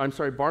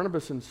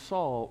 Barnabas and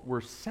Saul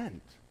were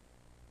sent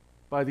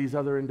by these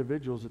other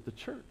individuals at the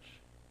church.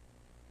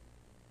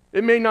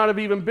 It may not have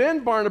even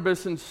been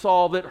Barnabas and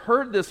Saul that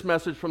heard this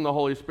message from the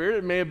Holy Spirit.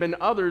 It may have been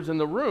others in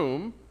the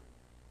room.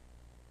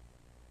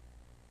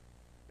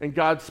 And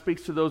God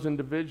speaks to those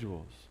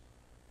individuals.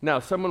 Now,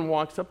 someone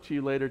walks up to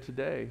you later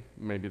today,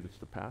 maybe it's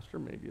the pastor,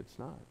 maybe it's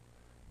not,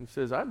 and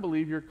says, I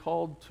believe you're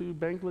called to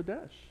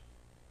Bangladesh.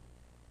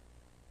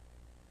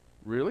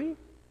 Really?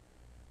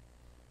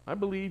 I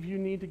believe you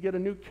need to get a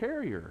new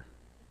carrier,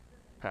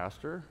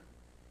 pastor.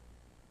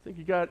 I think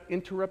you got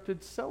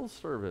interrupted cell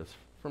service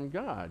from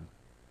God.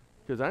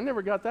 Because I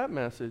never got that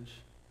message.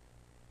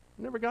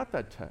 I never got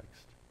that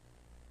text.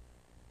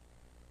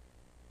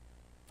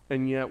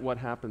 And yet, what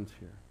happens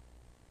here?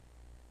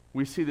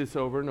 We see this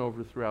over and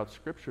over throughout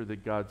Scripture,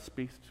 that God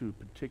speaks to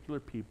particular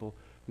people,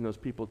 and those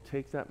people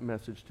take that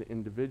message to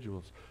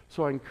individuals.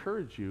 So I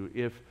encourage you,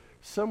 if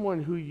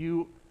someone who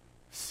you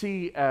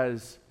see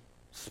as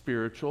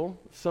spiritual,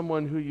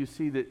 someone who you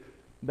see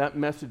that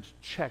message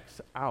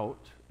checks out,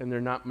 and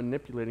they're not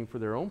manipulating for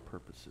their own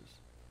purposes,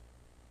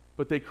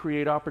 but they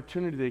create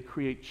opportunity, they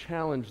create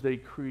challenge, they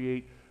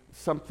create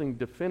something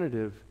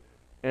definitive,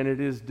 and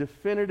it is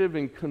definitive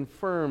and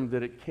confirmed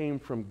that it came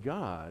from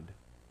God,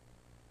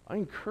 I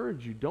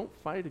encourage you, don't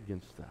fight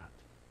against that.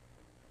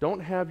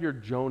 Don't have your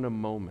Jonah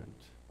moment.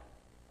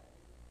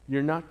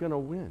 You're not going to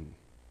win.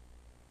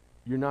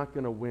 You're not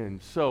going to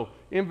win. So,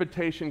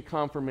 invitation,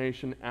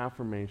 confirmation,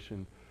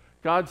 affirmation.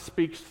 God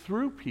speaks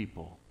through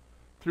people,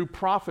 through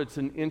prophets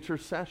and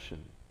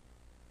intercession.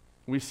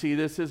 We see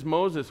this as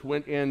Moses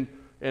went in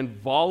and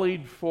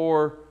volleyed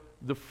for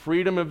the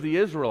freedom of the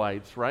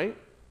Israelites, right?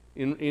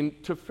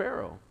 To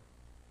Pharaoh.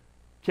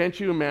 Can't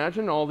you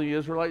imagine all the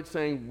Israelites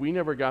saying, we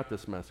never got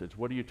this message.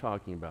 What are you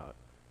talking about?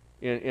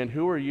 And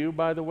who are you,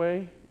 by the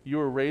way? You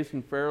were raised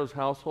in Pharaoh's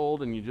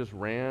household and you just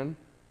ran?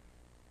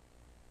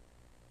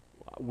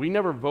 We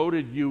never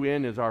voted you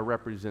in as our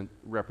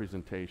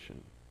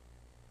representation.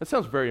 That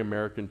sounds very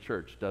American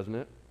church, doesn't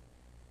it?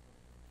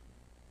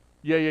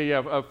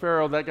 Yeah.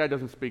 Pharaoh, that guy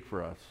doesn't speak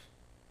for us.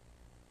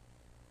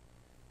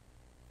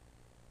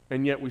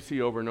 And yet we see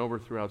over and over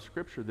throughout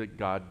Scripture that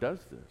God does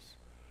this.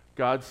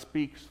 God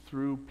speaks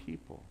through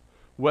people.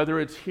 Whether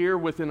it's here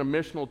within a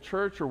missional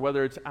church or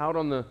whether it's out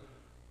on the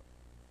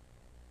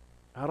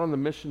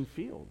mission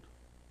field.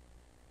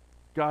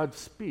 God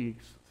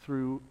speaks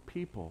through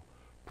people,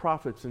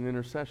 prophets and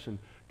intercession.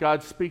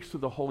 God speaks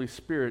through the Holy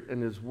Spirit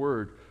and His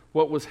Word.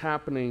 What was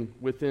happening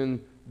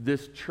within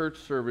this church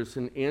service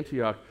in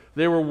Antioch?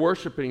 They were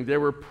worshiping, they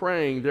were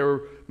praying, they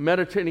were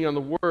meditating on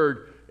the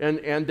Word,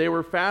 and they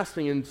were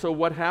fasting. And so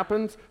what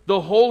happens?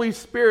 The Holy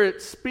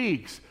Spirit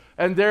speaks.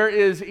 And there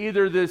is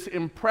either this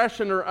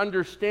impression or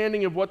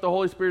understanding of what the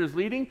Holy Spirit is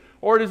leading,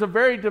 or it is a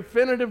very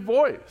definitive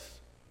voice.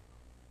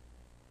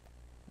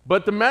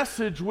 But the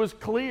message was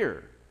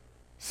clear.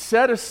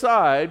 Set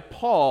aside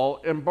Paul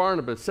and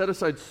Barnabas, set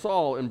aside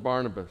Saul and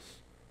Barnabas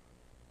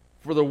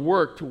for the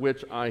work to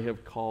which I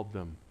have called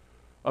them.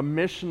 A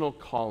missional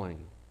calling.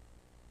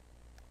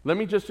 Let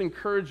me just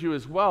encourage you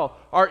as well.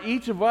 Are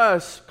each of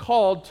us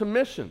called to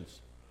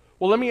missions?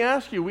 Well, let me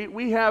ask you,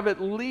 we have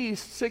at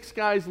least 6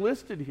 guys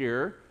listed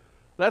here.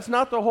 That's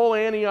not the whole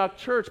Antioch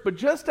church, but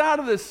just out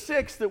of the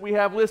 6 that we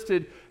have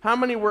listed, how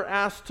many were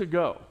asked to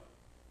go?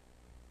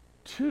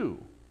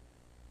 2.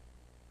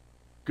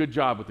 Good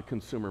job with the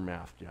consumer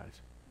math,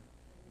 guys.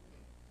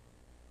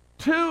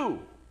 2.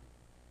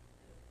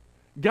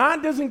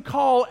 God doesn't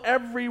call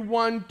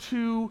everyone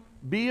to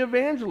be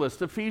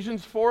evangelists,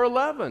 Ephesians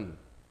 4:11.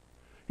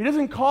 He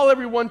doesn't call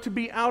everyone to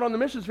be out on the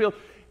missions field.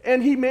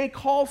 And He may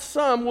call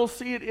some, we'll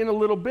see it in a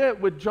little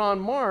bit with John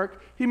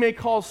Mark, He may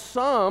call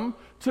some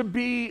to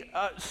be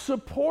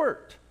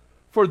support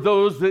for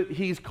those that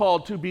he's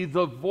called to be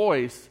the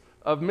voice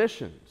of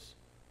missions.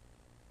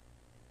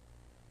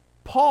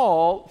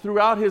 Paul,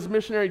 throughout his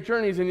missionary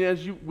journeys, and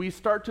as we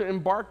start to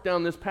embark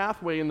down this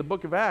pathway in the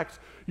book of Acts,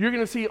 you're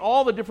going to see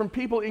all the different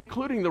people,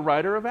 including the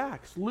writer of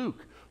Acts,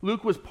 Luke.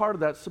 Luke was part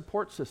of that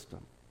support system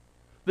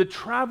that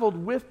traveled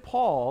with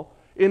Paul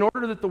in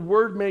order that the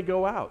word may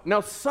go out.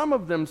 Now, some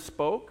of them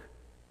spoke.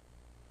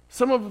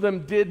 Some of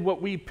them did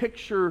what we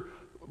picture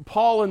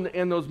Paul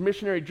and those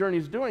missionary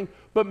journeys doing,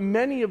 but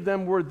many of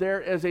them were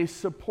there as a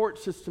support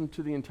system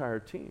to the entire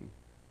team.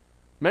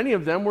 Many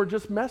of them were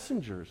just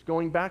messengers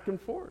going back and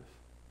forth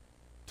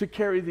to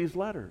carry these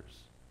letters.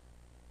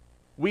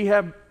 We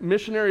have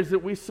missionaries that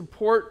we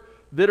support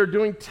that are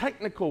doing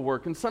technical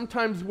work, and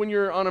sometimes when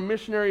you're on a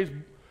missionary's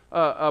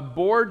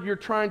board, you're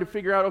trying to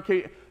figure out,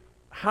 okay,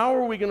 how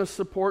are we going to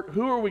support?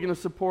 Who are we going to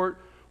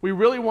support? We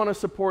really want to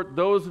support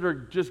those that are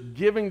just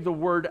giving the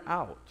word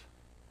out.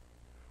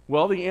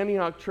 Well, the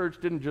Antioch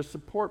church didn't just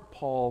support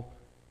Paul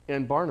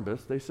and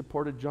Barnabas, they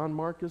supported John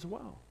Mark as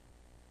well.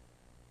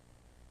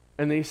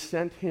 And they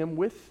sent him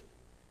with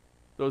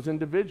those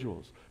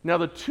individuals. Now,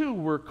 the two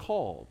were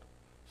called,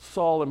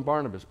 Saul and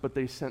Barnabas, but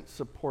they sent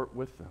support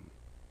with them.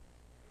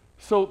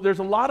 So there's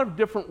a lot of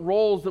different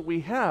roles that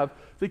we have.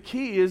 The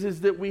key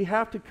is that we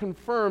have to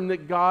confirm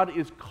that God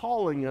is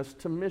calling us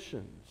to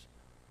missions.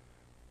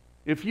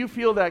 If you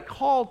feel that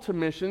call to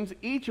missions,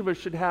 each of us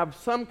should have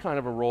some kind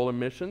of a role in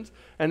missions,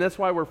 and that's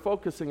why we're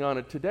focusing on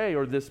it today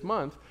or this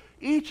month.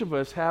 Each of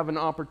us have an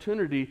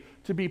opportunity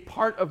to be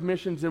part of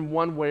missions in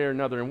one way or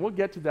another, and we'll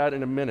get to that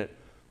in a minute.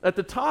 At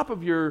the top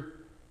of your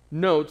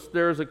notes,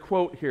 there's a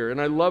quote here, and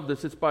I love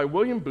this. It's by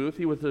William Booth.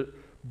 He was a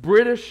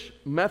British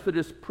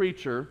Methodist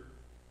preacher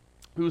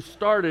who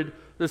started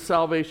the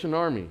Salvation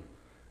Army.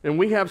 And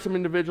we have some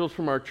individuals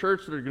from our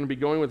church that are going to be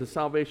going with the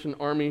Salvation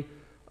Army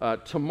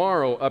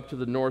tomorrow up to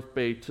the North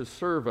Bay to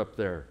serve up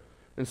there.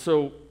 And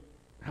so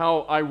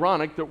how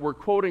ironic that we're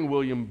quoting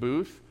William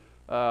Booth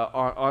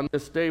on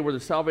this day where the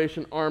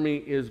Salvation Army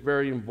is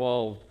very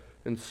involved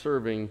in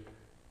serving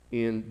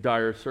in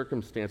dire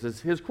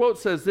circumstances. His quote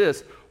says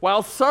this: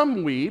 "While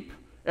some weep,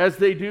 as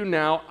they do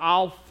now,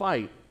 I'll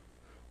fight.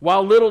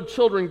 While little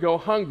children go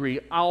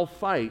hungry, I'll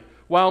fight.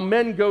 While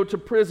men go to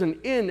prison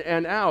in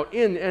and out,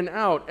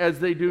 as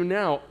they do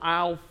now,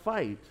 I'll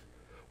fight.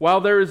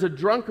 While there is a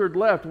drunkard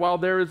left, while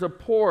there is a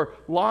poor,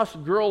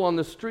 lost girl on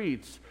the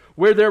streets,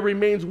 where there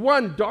remains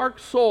one dark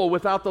soul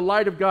without the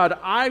light of God,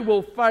 I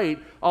will fight.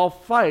 I'll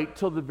fight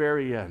till the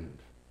very end."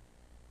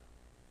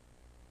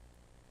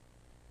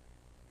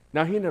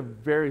 Now, he had a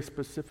very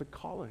specific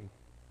calling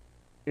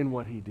in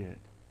what he did.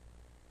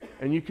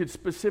 And you could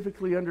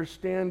specifically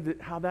understand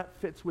how that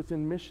fits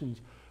within missions.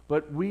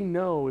 But we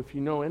know, if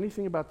you know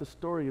anything about the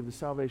story of the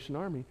Salvation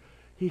Army,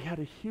 he had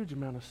a huge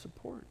amount of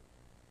support.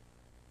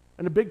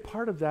 And a big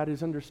part of that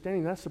is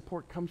understanding that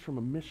support comes from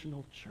a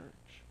missional church.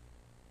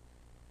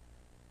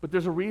 But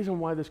there's a reason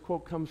why this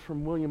quote comes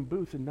from William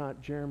Booth and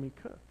not Jeremy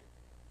Cook.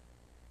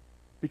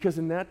 Because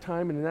in that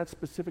time and in that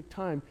specific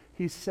time,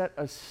 he set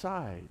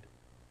aside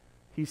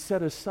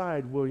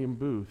William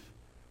Booth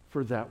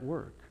for that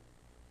work.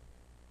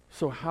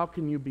 So how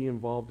can you be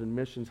involved in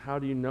missions? How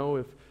do you know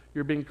if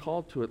you're being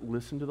called to it?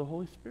 Listen to the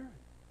Holy Spirit.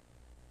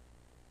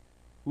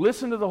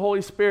 Listen to the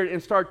Holy Spirit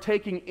and start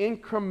taking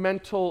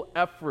incremental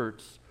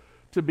efforts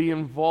to be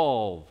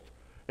involved.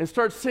 And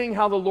start seeing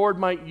how the Lord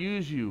might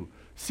use you.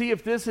 See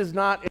if this is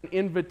not an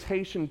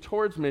invitation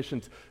towards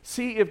missions.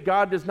 See if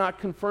God does not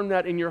confirm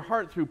that in your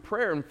heart through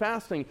prayer and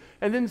fasting.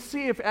 And then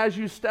see if as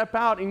you step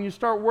out and you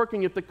start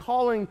working, if the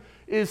calling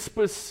is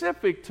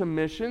specific to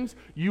missions,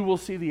 you will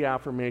see the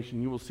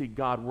affirmation. You will see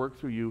God work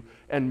through you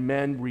and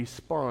men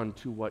respond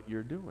to what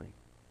you're doing.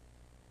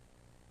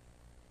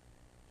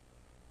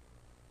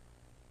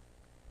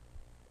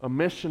 A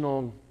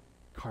missional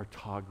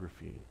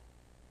cartography.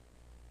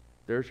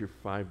 There's your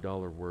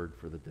 $5 word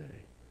for the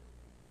day.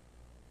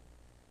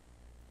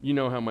 You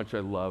know how much I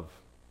love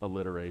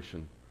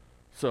alliteration.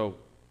 So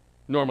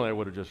normally I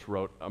would have just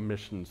wrote a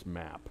missions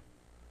map.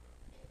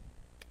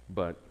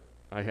 But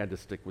I had to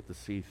stick with the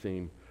C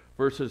theme.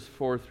 Verses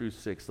 4 through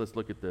 6, let's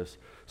look at this.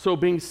 "So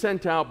being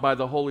sent out by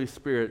the Holy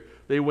Spirit,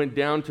 they went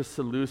down to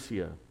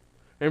Seleucia.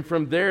 And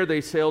from there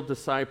they sailed to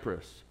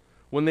Cyprus.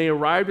 When they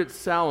arrived at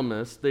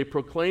Salamis, they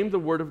proclaimed the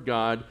word of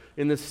God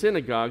in the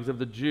synagogues of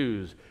the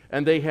Jews.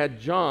 And they had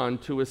John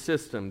to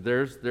assist them."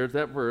 There's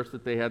that verse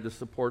that they had the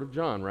support of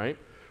John, right?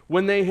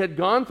 "When they had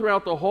gone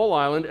throughout the whole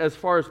island as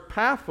far as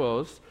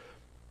Paphos,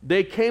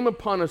 they came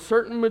upon a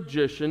certain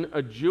magician,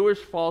 a Jewish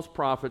false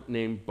prophet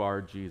named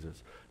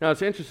Bar-Jesus." Now,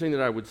 it's interesting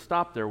that I would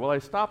stop there. Well, I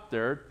stopped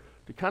there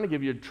to kind of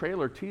give you a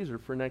trailer teaser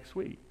for next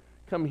week.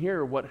 Come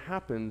hear what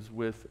happens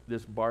with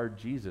this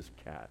Bar-Jesus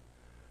cat.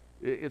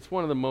 It's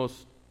one of the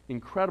most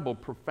incredible,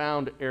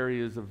 profound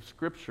areas of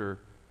Scripture.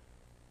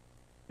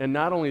 And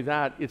not only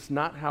that, it's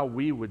not how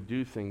we would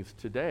do things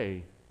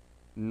today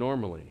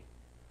normally.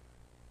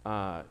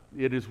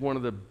 It is one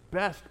of the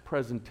best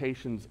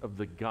presentations of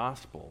the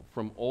gospel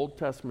from Old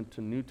Testament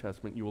to New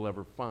Testament you will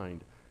ever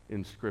find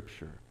in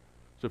Scripture.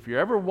 So if you're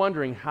ever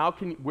wondering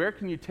where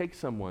can you take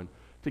someone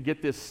to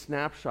get this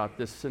snapshot,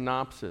 this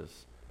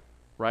synopsis,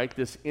 right?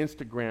 This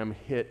Instagram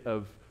hit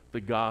of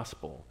the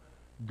gospel,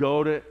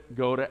 go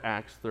to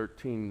Acts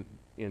 13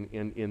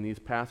 in these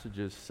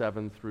passages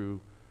 7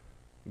 through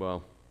a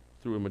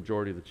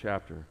majority of the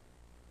chapter.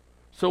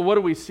 So what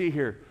do we see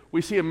here?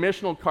 We see a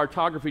missional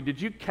cartography.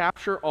 Did you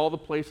capture all the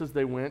places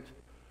they went?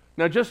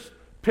 Now just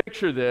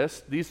picture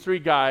this. These three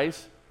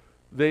guys,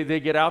 they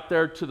get out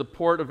there to the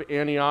port of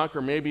Antioch,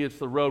 or maybe it's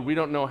the road. We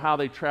don't know how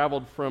they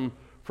traveled from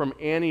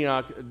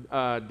Antioch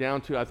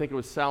down to, I think it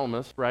was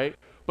Salamis, right?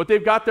 But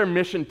they've got their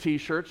mission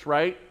T-shirts,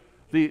 right?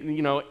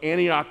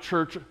 Antioch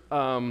Church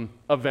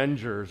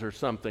Avengers or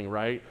something,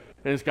 right?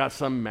 And it's got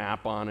some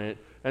map on it.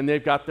 And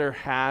they've got their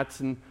hats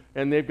and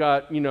they've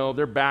got,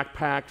 their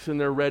backpacks, and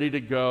they're ready to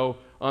go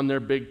on their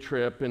big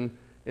trip. And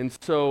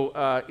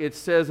so it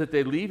says that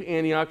they leave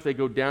Antioch, they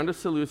go down to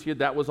Seleucia,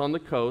 that was on the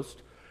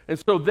coast. And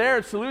so there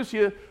at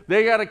Seleucia,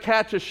 they got to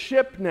catch a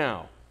ship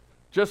now,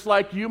 just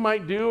like you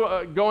might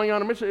do going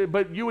on a mission.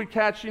 But you would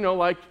catch,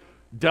 like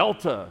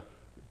Delta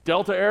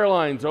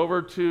Airlines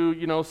over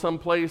to,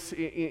 someplace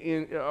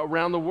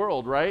around the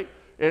world, right?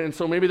 And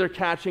so maybe they're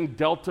catching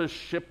Delta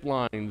ship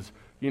lines,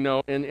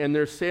 and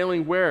they're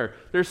sailing where?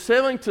 They're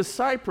sailing to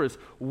Cyprus.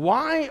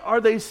 Why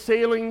are they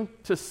sailing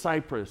to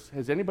Cyprus?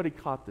 Has anybody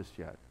caught this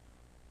yet?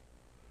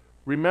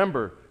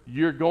 Remember,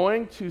 you're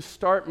going to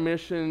start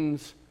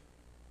missions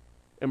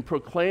and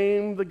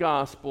proclaim the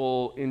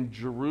gospel in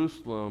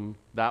Jerusalem.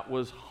 That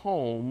was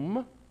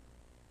home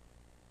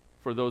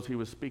for those he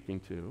was speaking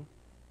to.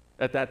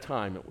 At that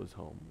time, it was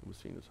home. It was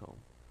seen as home.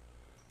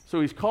 So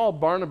he's called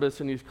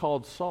Barnabas and he's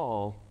called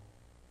Saul.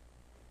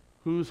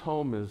 Whose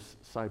home is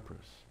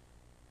Cyprus?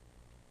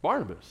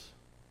 Barnabas.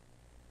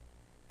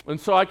 And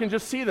so I can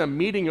just see them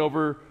meeting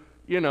over,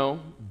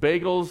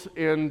 bagels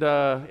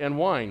and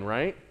wine,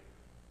 right?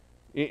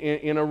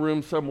 In a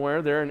room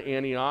somewhere there in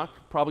Antioch,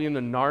 probably in the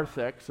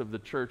narthex of the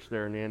church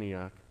there in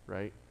Antioch,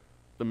 right?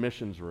 The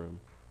missions room.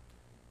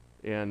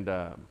 And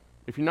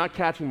if you're not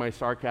catching my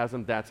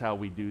sarcasm, that's how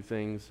we do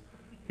things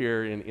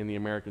here in the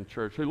American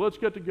church. Hey, let's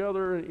get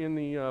together in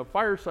the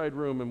fireside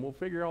room and we'll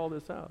figure all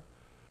this out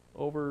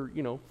over,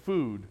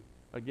 food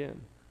again.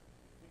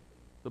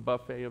 The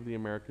buffet of the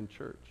American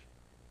church.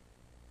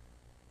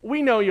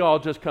 We know you all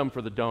just come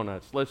for the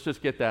donuts. Let's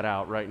just get that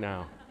out right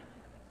now.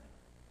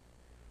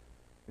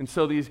 And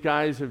so these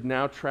guys have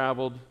now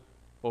traveled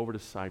over to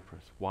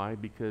Cyprus. Why?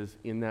 Because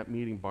in that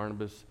meeting,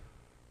 Barnabas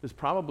is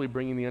probably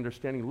bringing the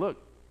understanding, look,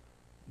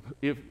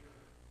 if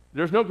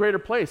there's no greater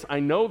place. I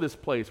know this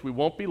place. We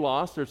won't be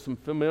lost. There's some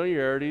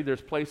familiarity.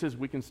 There's places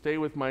we can stay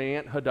with my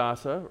Aunt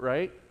Hadassah,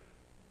 right?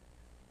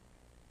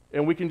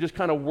 And we can just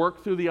kind of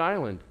work through the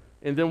island.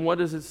 And then what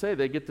does it say?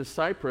 They get to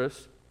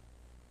Cyprus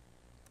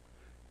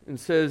and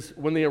says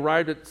when they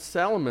arrived at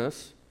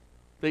Salamis,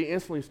 they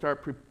instantly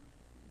start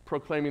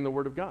proclaiming the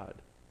word of God.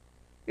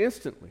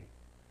 Instantly.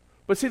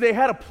 But see, they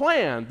had a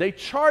plan. They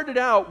charted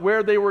out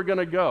where they were going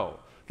to go.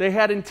 They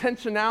had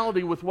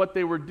intentionality with what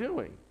they were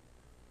doing.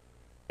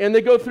 And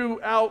they go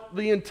throughout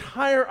the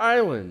entire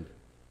island.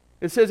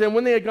 It says, and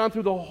when they had gone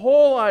through the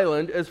whole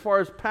island as far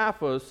as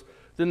Paphos,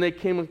 then they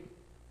came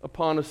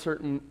upon a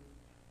certain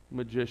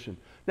magician.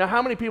 Now,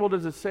 how many people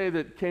does it say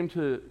that came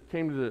to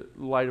the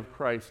light of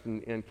Christ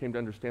and came to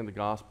understand the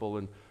gospel,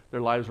 and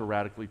their lives were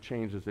radically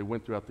changed as they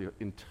went throughout the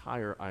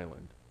entire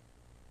island?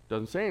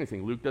 Doesn't say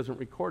anything. Luke doesn't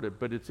record it,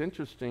 but it's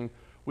interesting.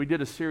 We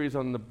did a series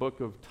on the book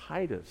of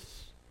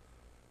Titus,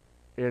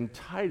 and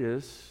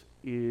Titus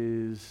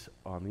is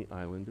on the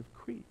island of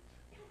Crete.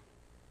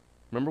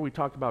 Remember we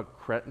talked about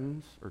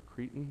Cretans,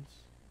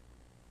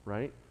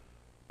 right?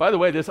 By the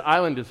way, this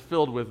island is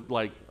filled with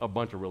like a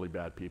bunch of really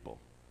bad people.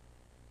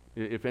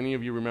 If any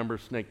of you remember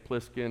Snake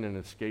Plissken and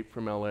Escape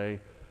from LA,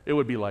 it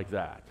would be like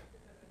that,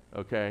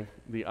 okay?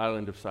 The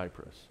island of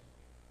Cyprus.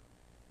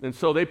 And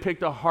so they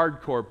picked a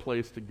hardcore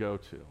place to go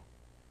to.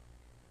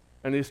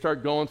 And they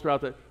start going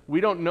throughout that.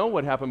 We don't know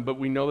what happened, but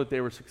we know that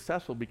they were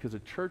successful because a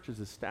church is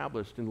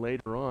established, and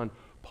later on,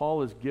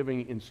 Paul is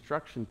giving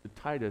instruction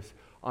to Titus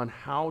on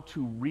how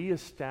to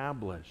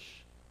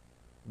reestablish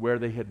where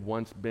they had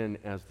once been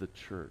as the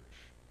church.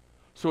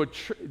 So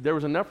there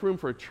was enough room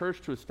for a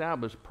church to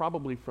establish,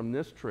 probably from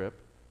this trip,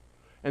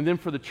 and then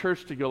for the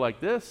church to go like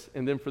this,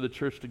 and then for the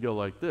church to go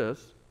like this,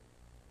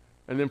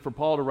 and then for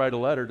Paul to write a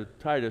letter to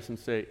Titus and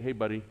say, hey,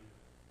 buddy,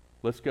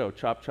 let's go,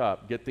 chop,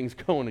 chop, get things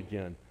going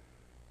again,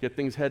 get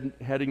things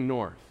heading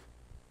north.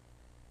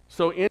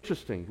 So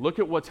interesting. Look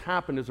at what's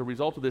happened as a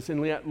result of this,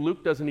 and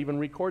Luke doesn't even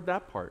record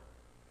that part.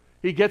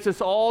 He gets us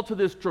all to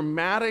this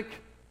dramatic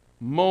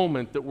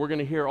moment that we're going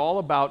to hear all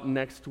about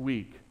next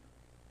week.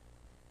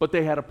 But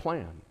they had a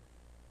plan.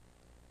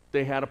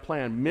 They had a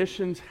plan.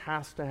 Missions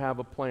has to have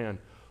a plan.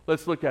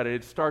 Let's look at it.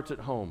 It starts at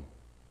home.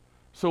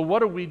 So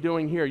what are we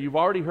doing here? You've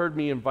already heard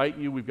me invite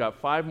you. We've got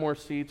 4 more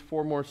seats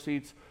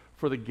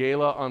for the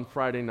gala on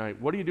Friday night.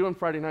 What are you doing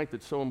Friday night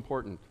that's so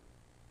important?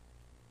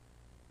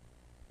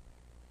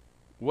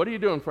 What are you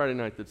doing Friday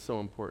night that's so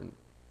important?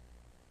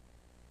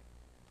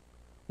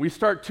 We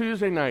start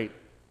Tuesday night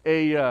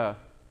a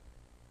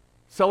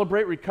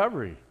Celebrate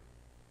Recovery.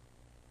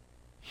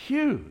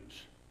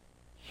 Huge,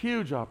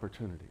 huge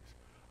opportunities.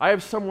 I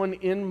have someone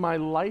in my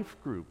life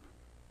group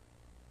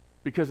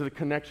because of the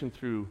connection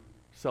through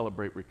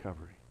Celebrate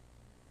Recovery.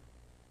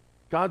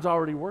 God's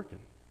already working.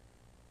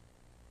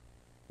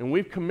 And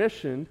we've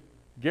commissioned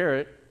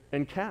Garrett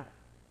and Kat.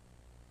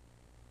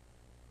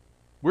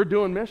 We're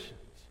doing missions.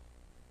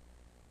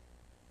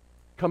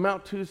 Come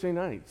out Tuesday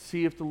night.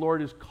 See if the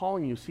Lord is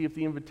calling you. See if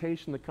the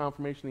invitation, the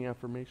confirmation, the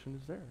affirmation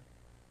is there.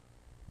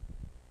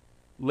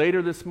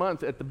 Later this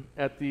month at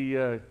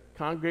the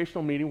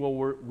congregational meeting,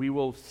 we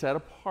will set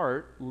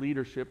apart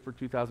leadership for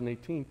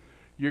 2018.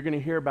 You're going to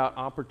hear about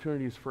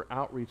opportunities for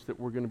outreach that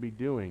we're going to be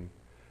doing.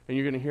 And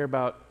you're going to hear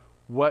about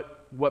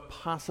what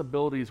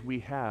possibilities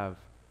we have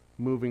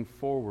moving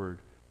forward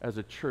as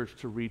a church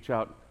to reach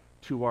out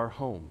to our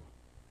home.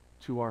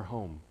 To our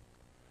home.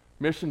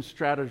 Mission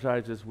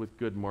strategizes with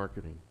good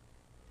marketing.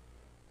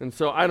 And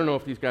so I don't know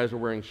if these guys are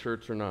wearing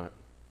shirts or not,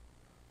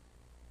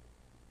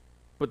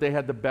 but they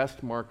had the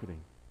best marketing.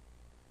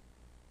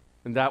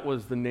 And that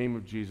was the name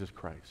of Jesus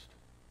Christ.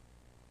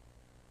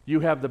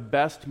 You have the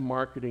best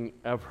marketing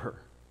ever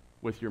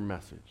with your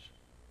message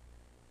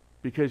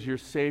because your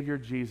Savior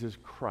Jesus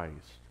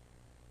Christ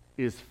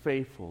is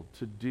faithful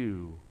to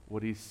do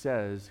what he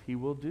says he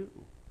will do.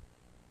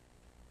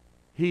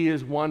 He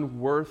is one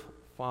worth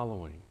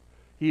following.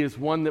 He is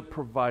one that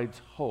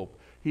provides hope.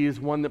 He is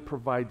one that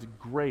provides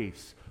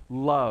grace,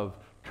 love,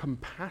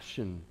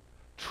 compassion,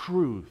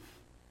 truth,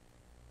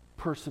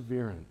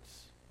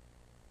 perseverance.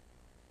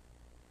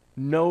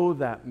 Know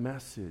that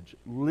message.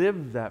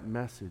 Live that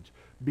message.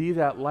 Be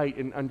that light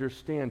and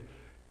understand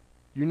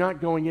you're not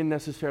going in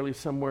necessarily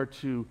somewhere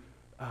to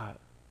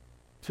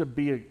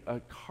be a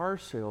car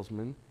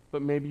salesman,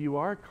 but maybe you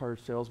are a car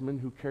salesman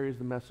who carries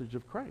the message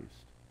of Christ.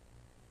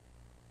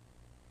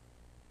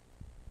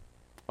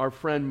 Our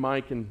friend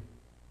Mike and,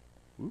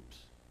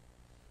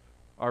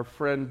 our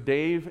friend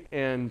Dave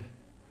and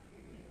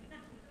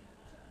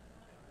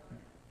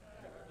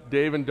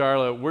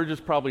Darla, we're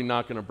just probably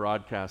not going to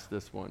broadcast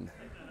this one.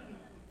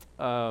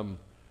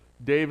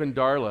 Dave and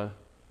Darla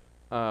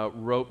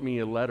wrote me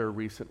a letter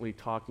recently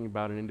talking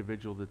about an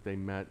individual that they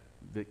met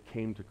that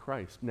came to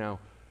Christ. Now,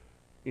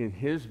 in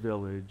his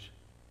village,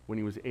 when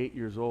he was 8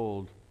 years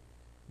old,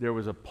 there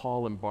was a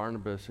Paul and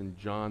Barnabas and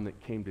John that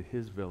came to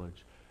his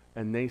village,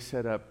 and they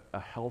set up a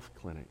health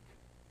clinic.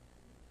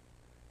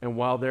 And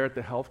while they're at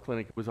the health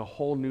clinic, it was a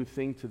whole new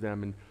thing to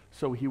them, and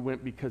so he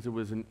went because it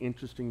was an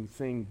interesting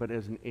thing, but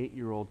as an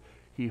 8-year-old,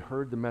 he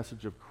heard the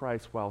message of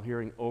Christ while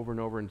hearing over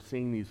and over and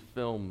seeing these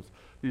films,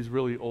 these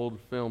really old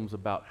films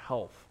about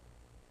health.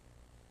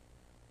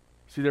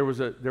 See, there was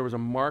a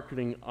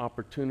marketing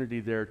opportunity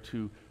there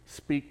to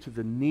speak to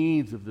the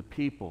needs of the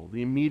people,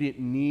 the immediate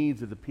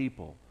needs of the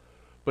people.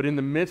 But in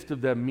the midst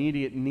of the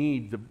immediate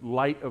need, the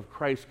light of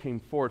Christ came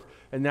forth,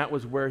 and that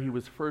was where he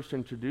was first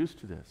introduced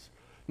to this.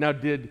 Now,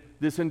 did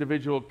this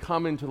individual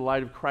come into the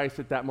light of Christ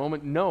at that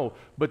moment? No,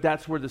 but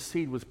that's where the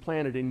seed was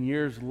planted, and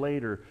years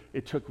later,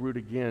 it took root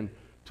again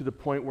to the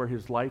point where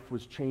his life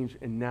was changed,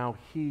 and now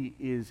he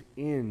is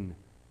in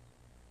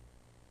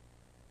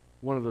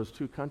one of those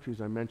two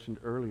countries I mentioned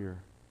earlier,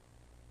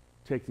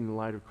 taking the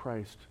light of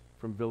Christ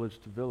from village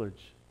to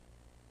village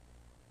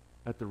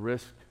at the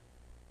risk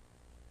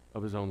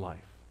of his own life.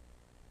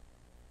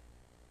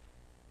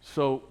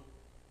 So,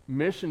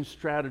 mission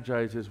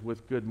strategizes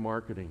with good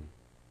marketing.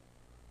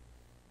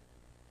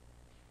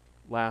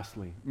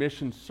 Lastly,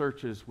 mission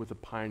searches with a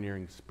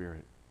pioneering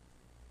spirit.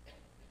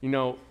 You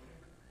know,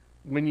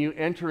 when you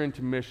enter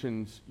into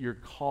missions, you're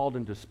called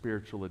into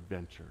spiritual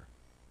adventure.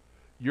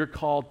 You're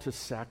called to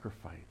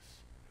sacrifice.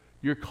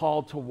 You're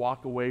called to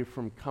walk away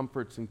from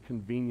comforts and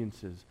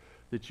conveniences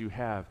that you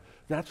have.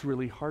 That's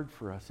really hard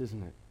for us,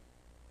 isn't it?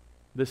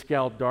 This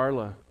gal,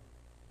 Darla,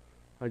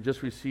 I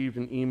just received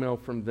an email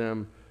from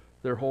them.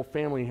 Their whole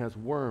family has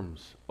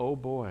worms. Oh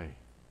boy.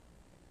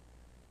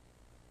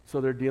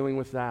 So they're dealing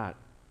with that.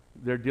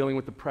 They're dealing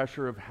with the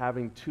pressure of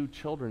having 2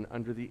 children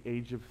under the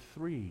age of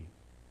 3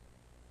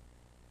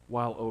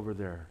 while over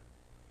there.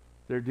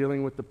 They're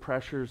dealing with the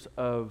pressures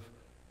of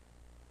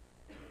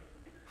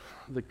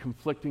the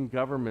conflicting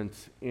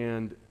governments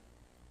and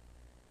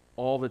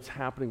all that's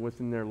happening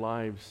within their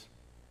lives.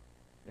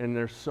 And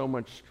there's so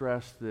much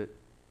stress that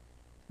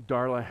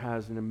Darla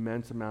has an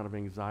immense amount of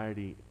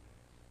anxiety,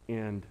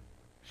 and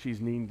she's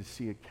needing to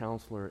see a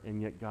counselor,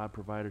 and yet God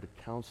provided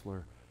a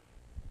counselor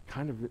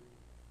kind of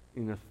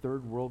in a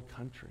third world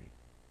country.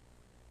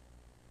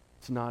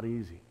 It's not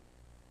easy,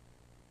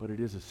 but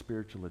it is a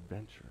spiritual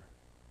adventure.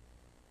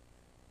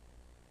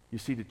 You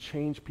see, to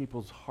change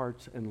people's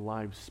hearts and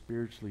lives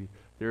spiritually,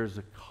 there is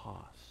a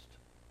cost.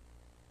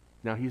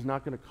 Now, he's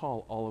not going to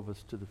call all of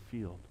us to the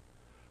field,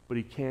 but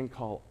he can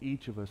call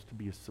each of us to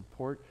be a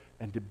support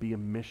and to be a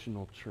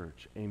missional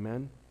church.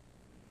 Amen?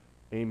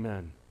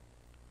 Amen.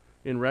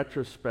 In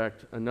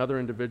retrospect, another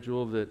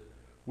individual that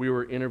we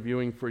were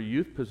interviewing for a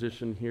youth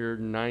position here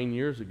 9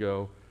 years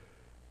ago,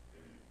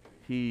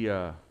 he's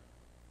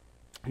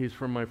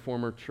from my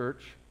former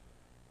church.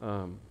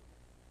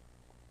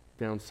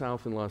 down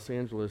south in Los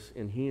Angeles,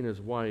 and he and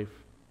his wife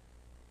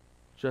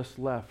just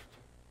left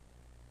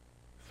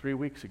 3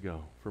 weeks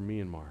ago for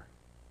Myanmar.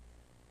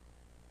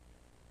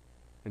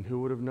 And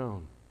who would have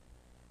known?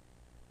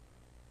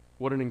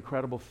 What an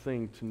incredible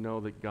thing to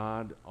know that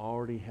God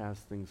already has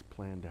things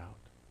planned out.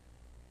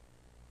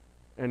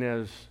 And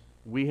as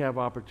we have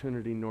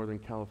opportunity in Northern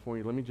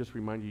California, let me just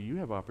remind you, you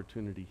have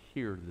opportunity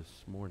here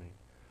this morning.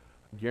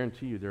 I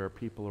guarantee you there are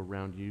people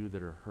around you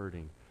that are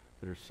hurting,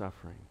 that are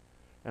suffering.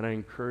 And I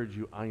encourage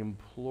you, I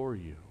implore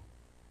you,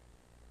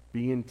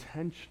 be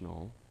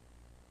intentional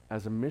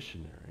as a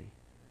missionary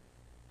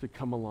to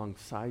come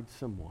alongside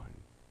someone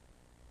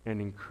and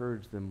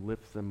encourage them,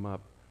 lift them up.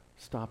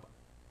 Stop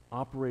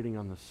operating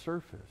on the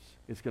surface.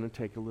 It's going to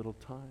take a little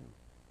time.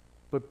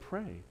 But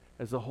pray,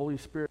 as the Holy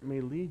Spirit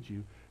may lead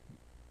you,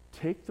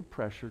 take the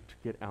pressure to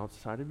get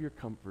outside of your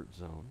comfort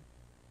zone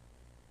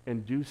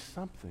and do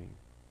something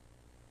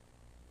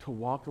to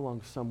walk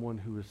along someone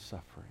who is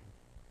suffering.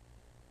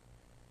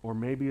 Or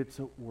maybe it's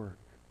at work,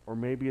 or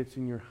maybe it's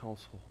in your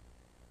household,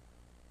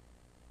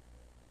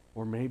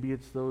 or maybe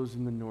it's those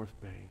in the North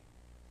Bay.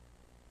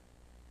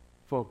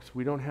 Folks,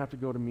 we don't have to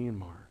go to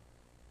Myanmar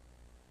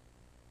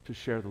to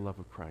share the love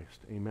of Christ.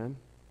 Amen?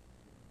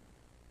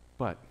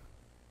 But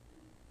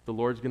the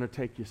Lord's going to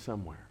take you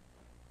somewhere.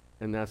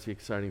 And that's the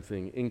exciting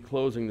thing. In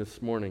closing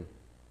this morning,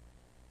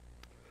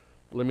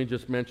 let me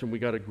just mention we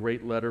got a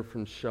great letter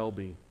from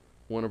Shelby,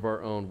 one of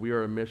our own. We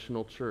are a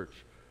missional church.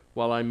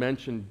 While I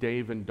mentioned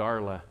Dave and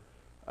Darla,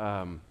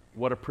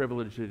 what a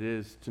privilege it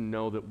is to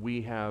know that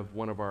we have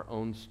one of our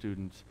own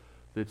students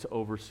that's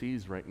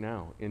overseas right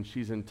now. And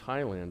she's in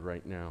Thailand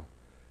right now.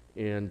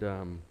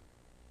 And,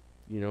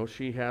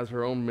 she has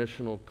her own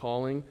missional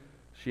calling.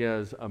 She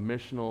has a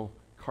missional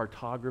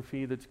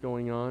cartography that's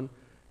going on.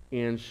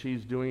 And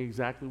she's doing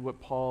exactly what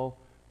Paul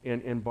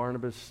and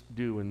Barnabas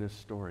do in this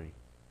story.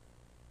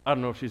 I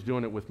don't know if she's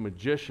doing it with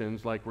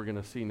magicians like we're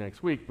going to see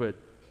next week, but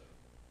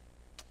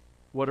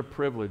what a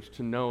privilege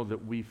to know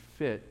that we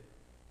fit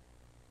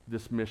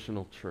this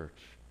missional church.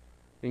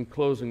 In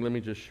closing, let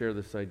me just share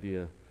this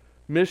idea.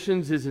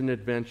 Missions is an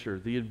adventure,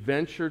 the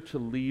adventure to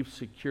leave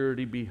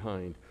security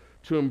behind,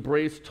 to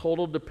embrace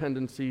total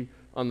dependency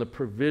on the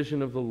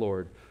provision of the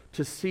Lord,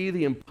 to see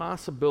the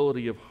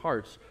impossibility of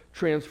hearts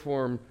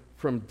transformed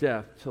from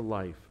death to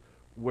life.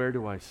 Where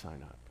do I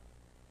sign up?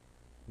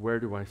 Where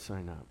do I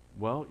sign up?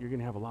 Well, you're going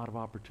to have a lot of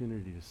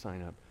opportunity to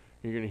sign up.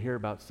 You're going to hear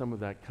about some of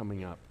that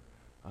coming up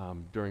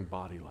during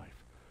Body Life.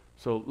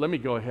 So let me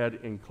go ahead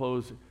and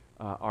close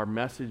our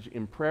message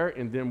in prayer,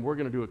 and then we're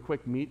going to do a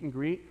quick meet and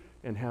greet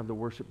and have the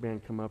worship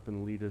band come up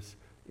and lead us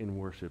in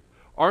worship.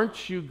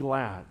 Aren't you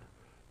glad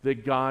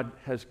that God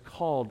has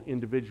called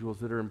individuals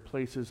that are in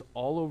places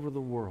all over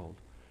the world,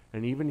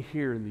 and even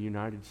here in the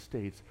United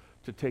States,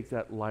 to take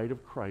that light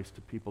of Christ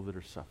to people that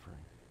are suffering?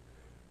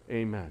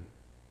 Amen.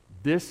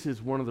 This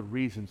is one of the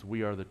reasons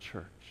we are the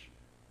church.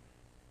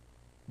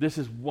 This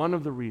is one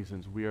of the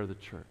reasons we are the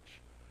church.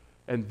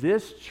 And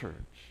this church,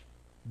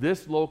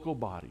 this local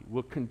body,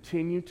 will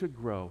continue to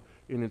grow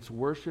in its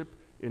worship,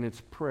 in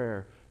its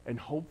prayer, and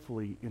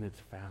hopefully in its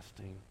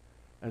fasting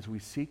as we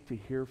seek to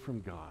hear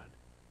from God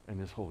and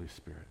His Holy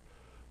Spirit.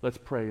 Let's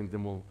pray, and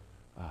then we'll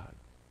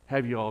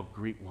have you all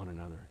greet one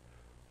another.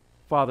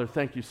 Father,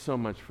 thank you so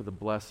much for the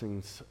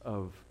blessings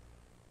of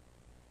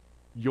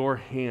your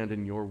hand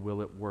and your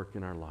will at work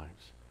in our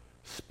lives.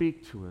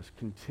 Speak to us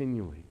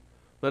continually.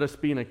 Let us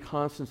be in a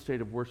constant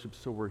state of worship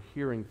so we're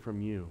hearing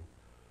from you.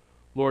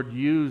 Lord,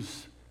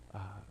 use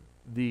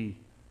the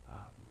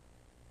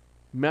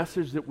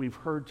message that we've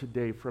heard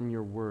today from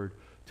your word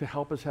to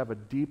help us have a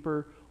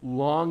deeper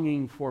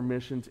longing for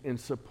missions and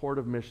support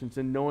of missions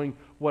and knowing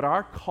what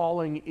our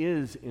calling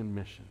is in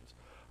missions.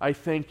 I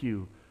thank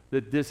you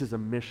that this is a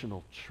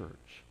missional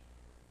church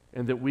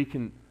and that we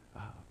can,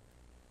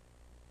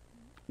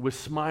 with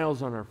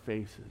smiles on our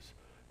faces,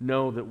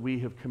 know that we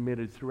have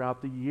committed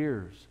throughout the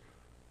years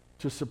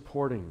to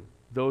supporting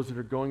those that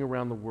are going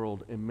around the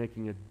world and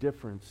making a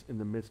difference in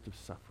the midst of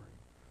suffering.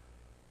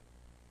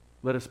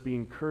 Let us be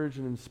encouraged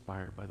and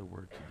inspired by the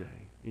word today.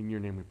 In your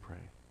name we pray.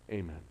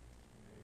 Amen.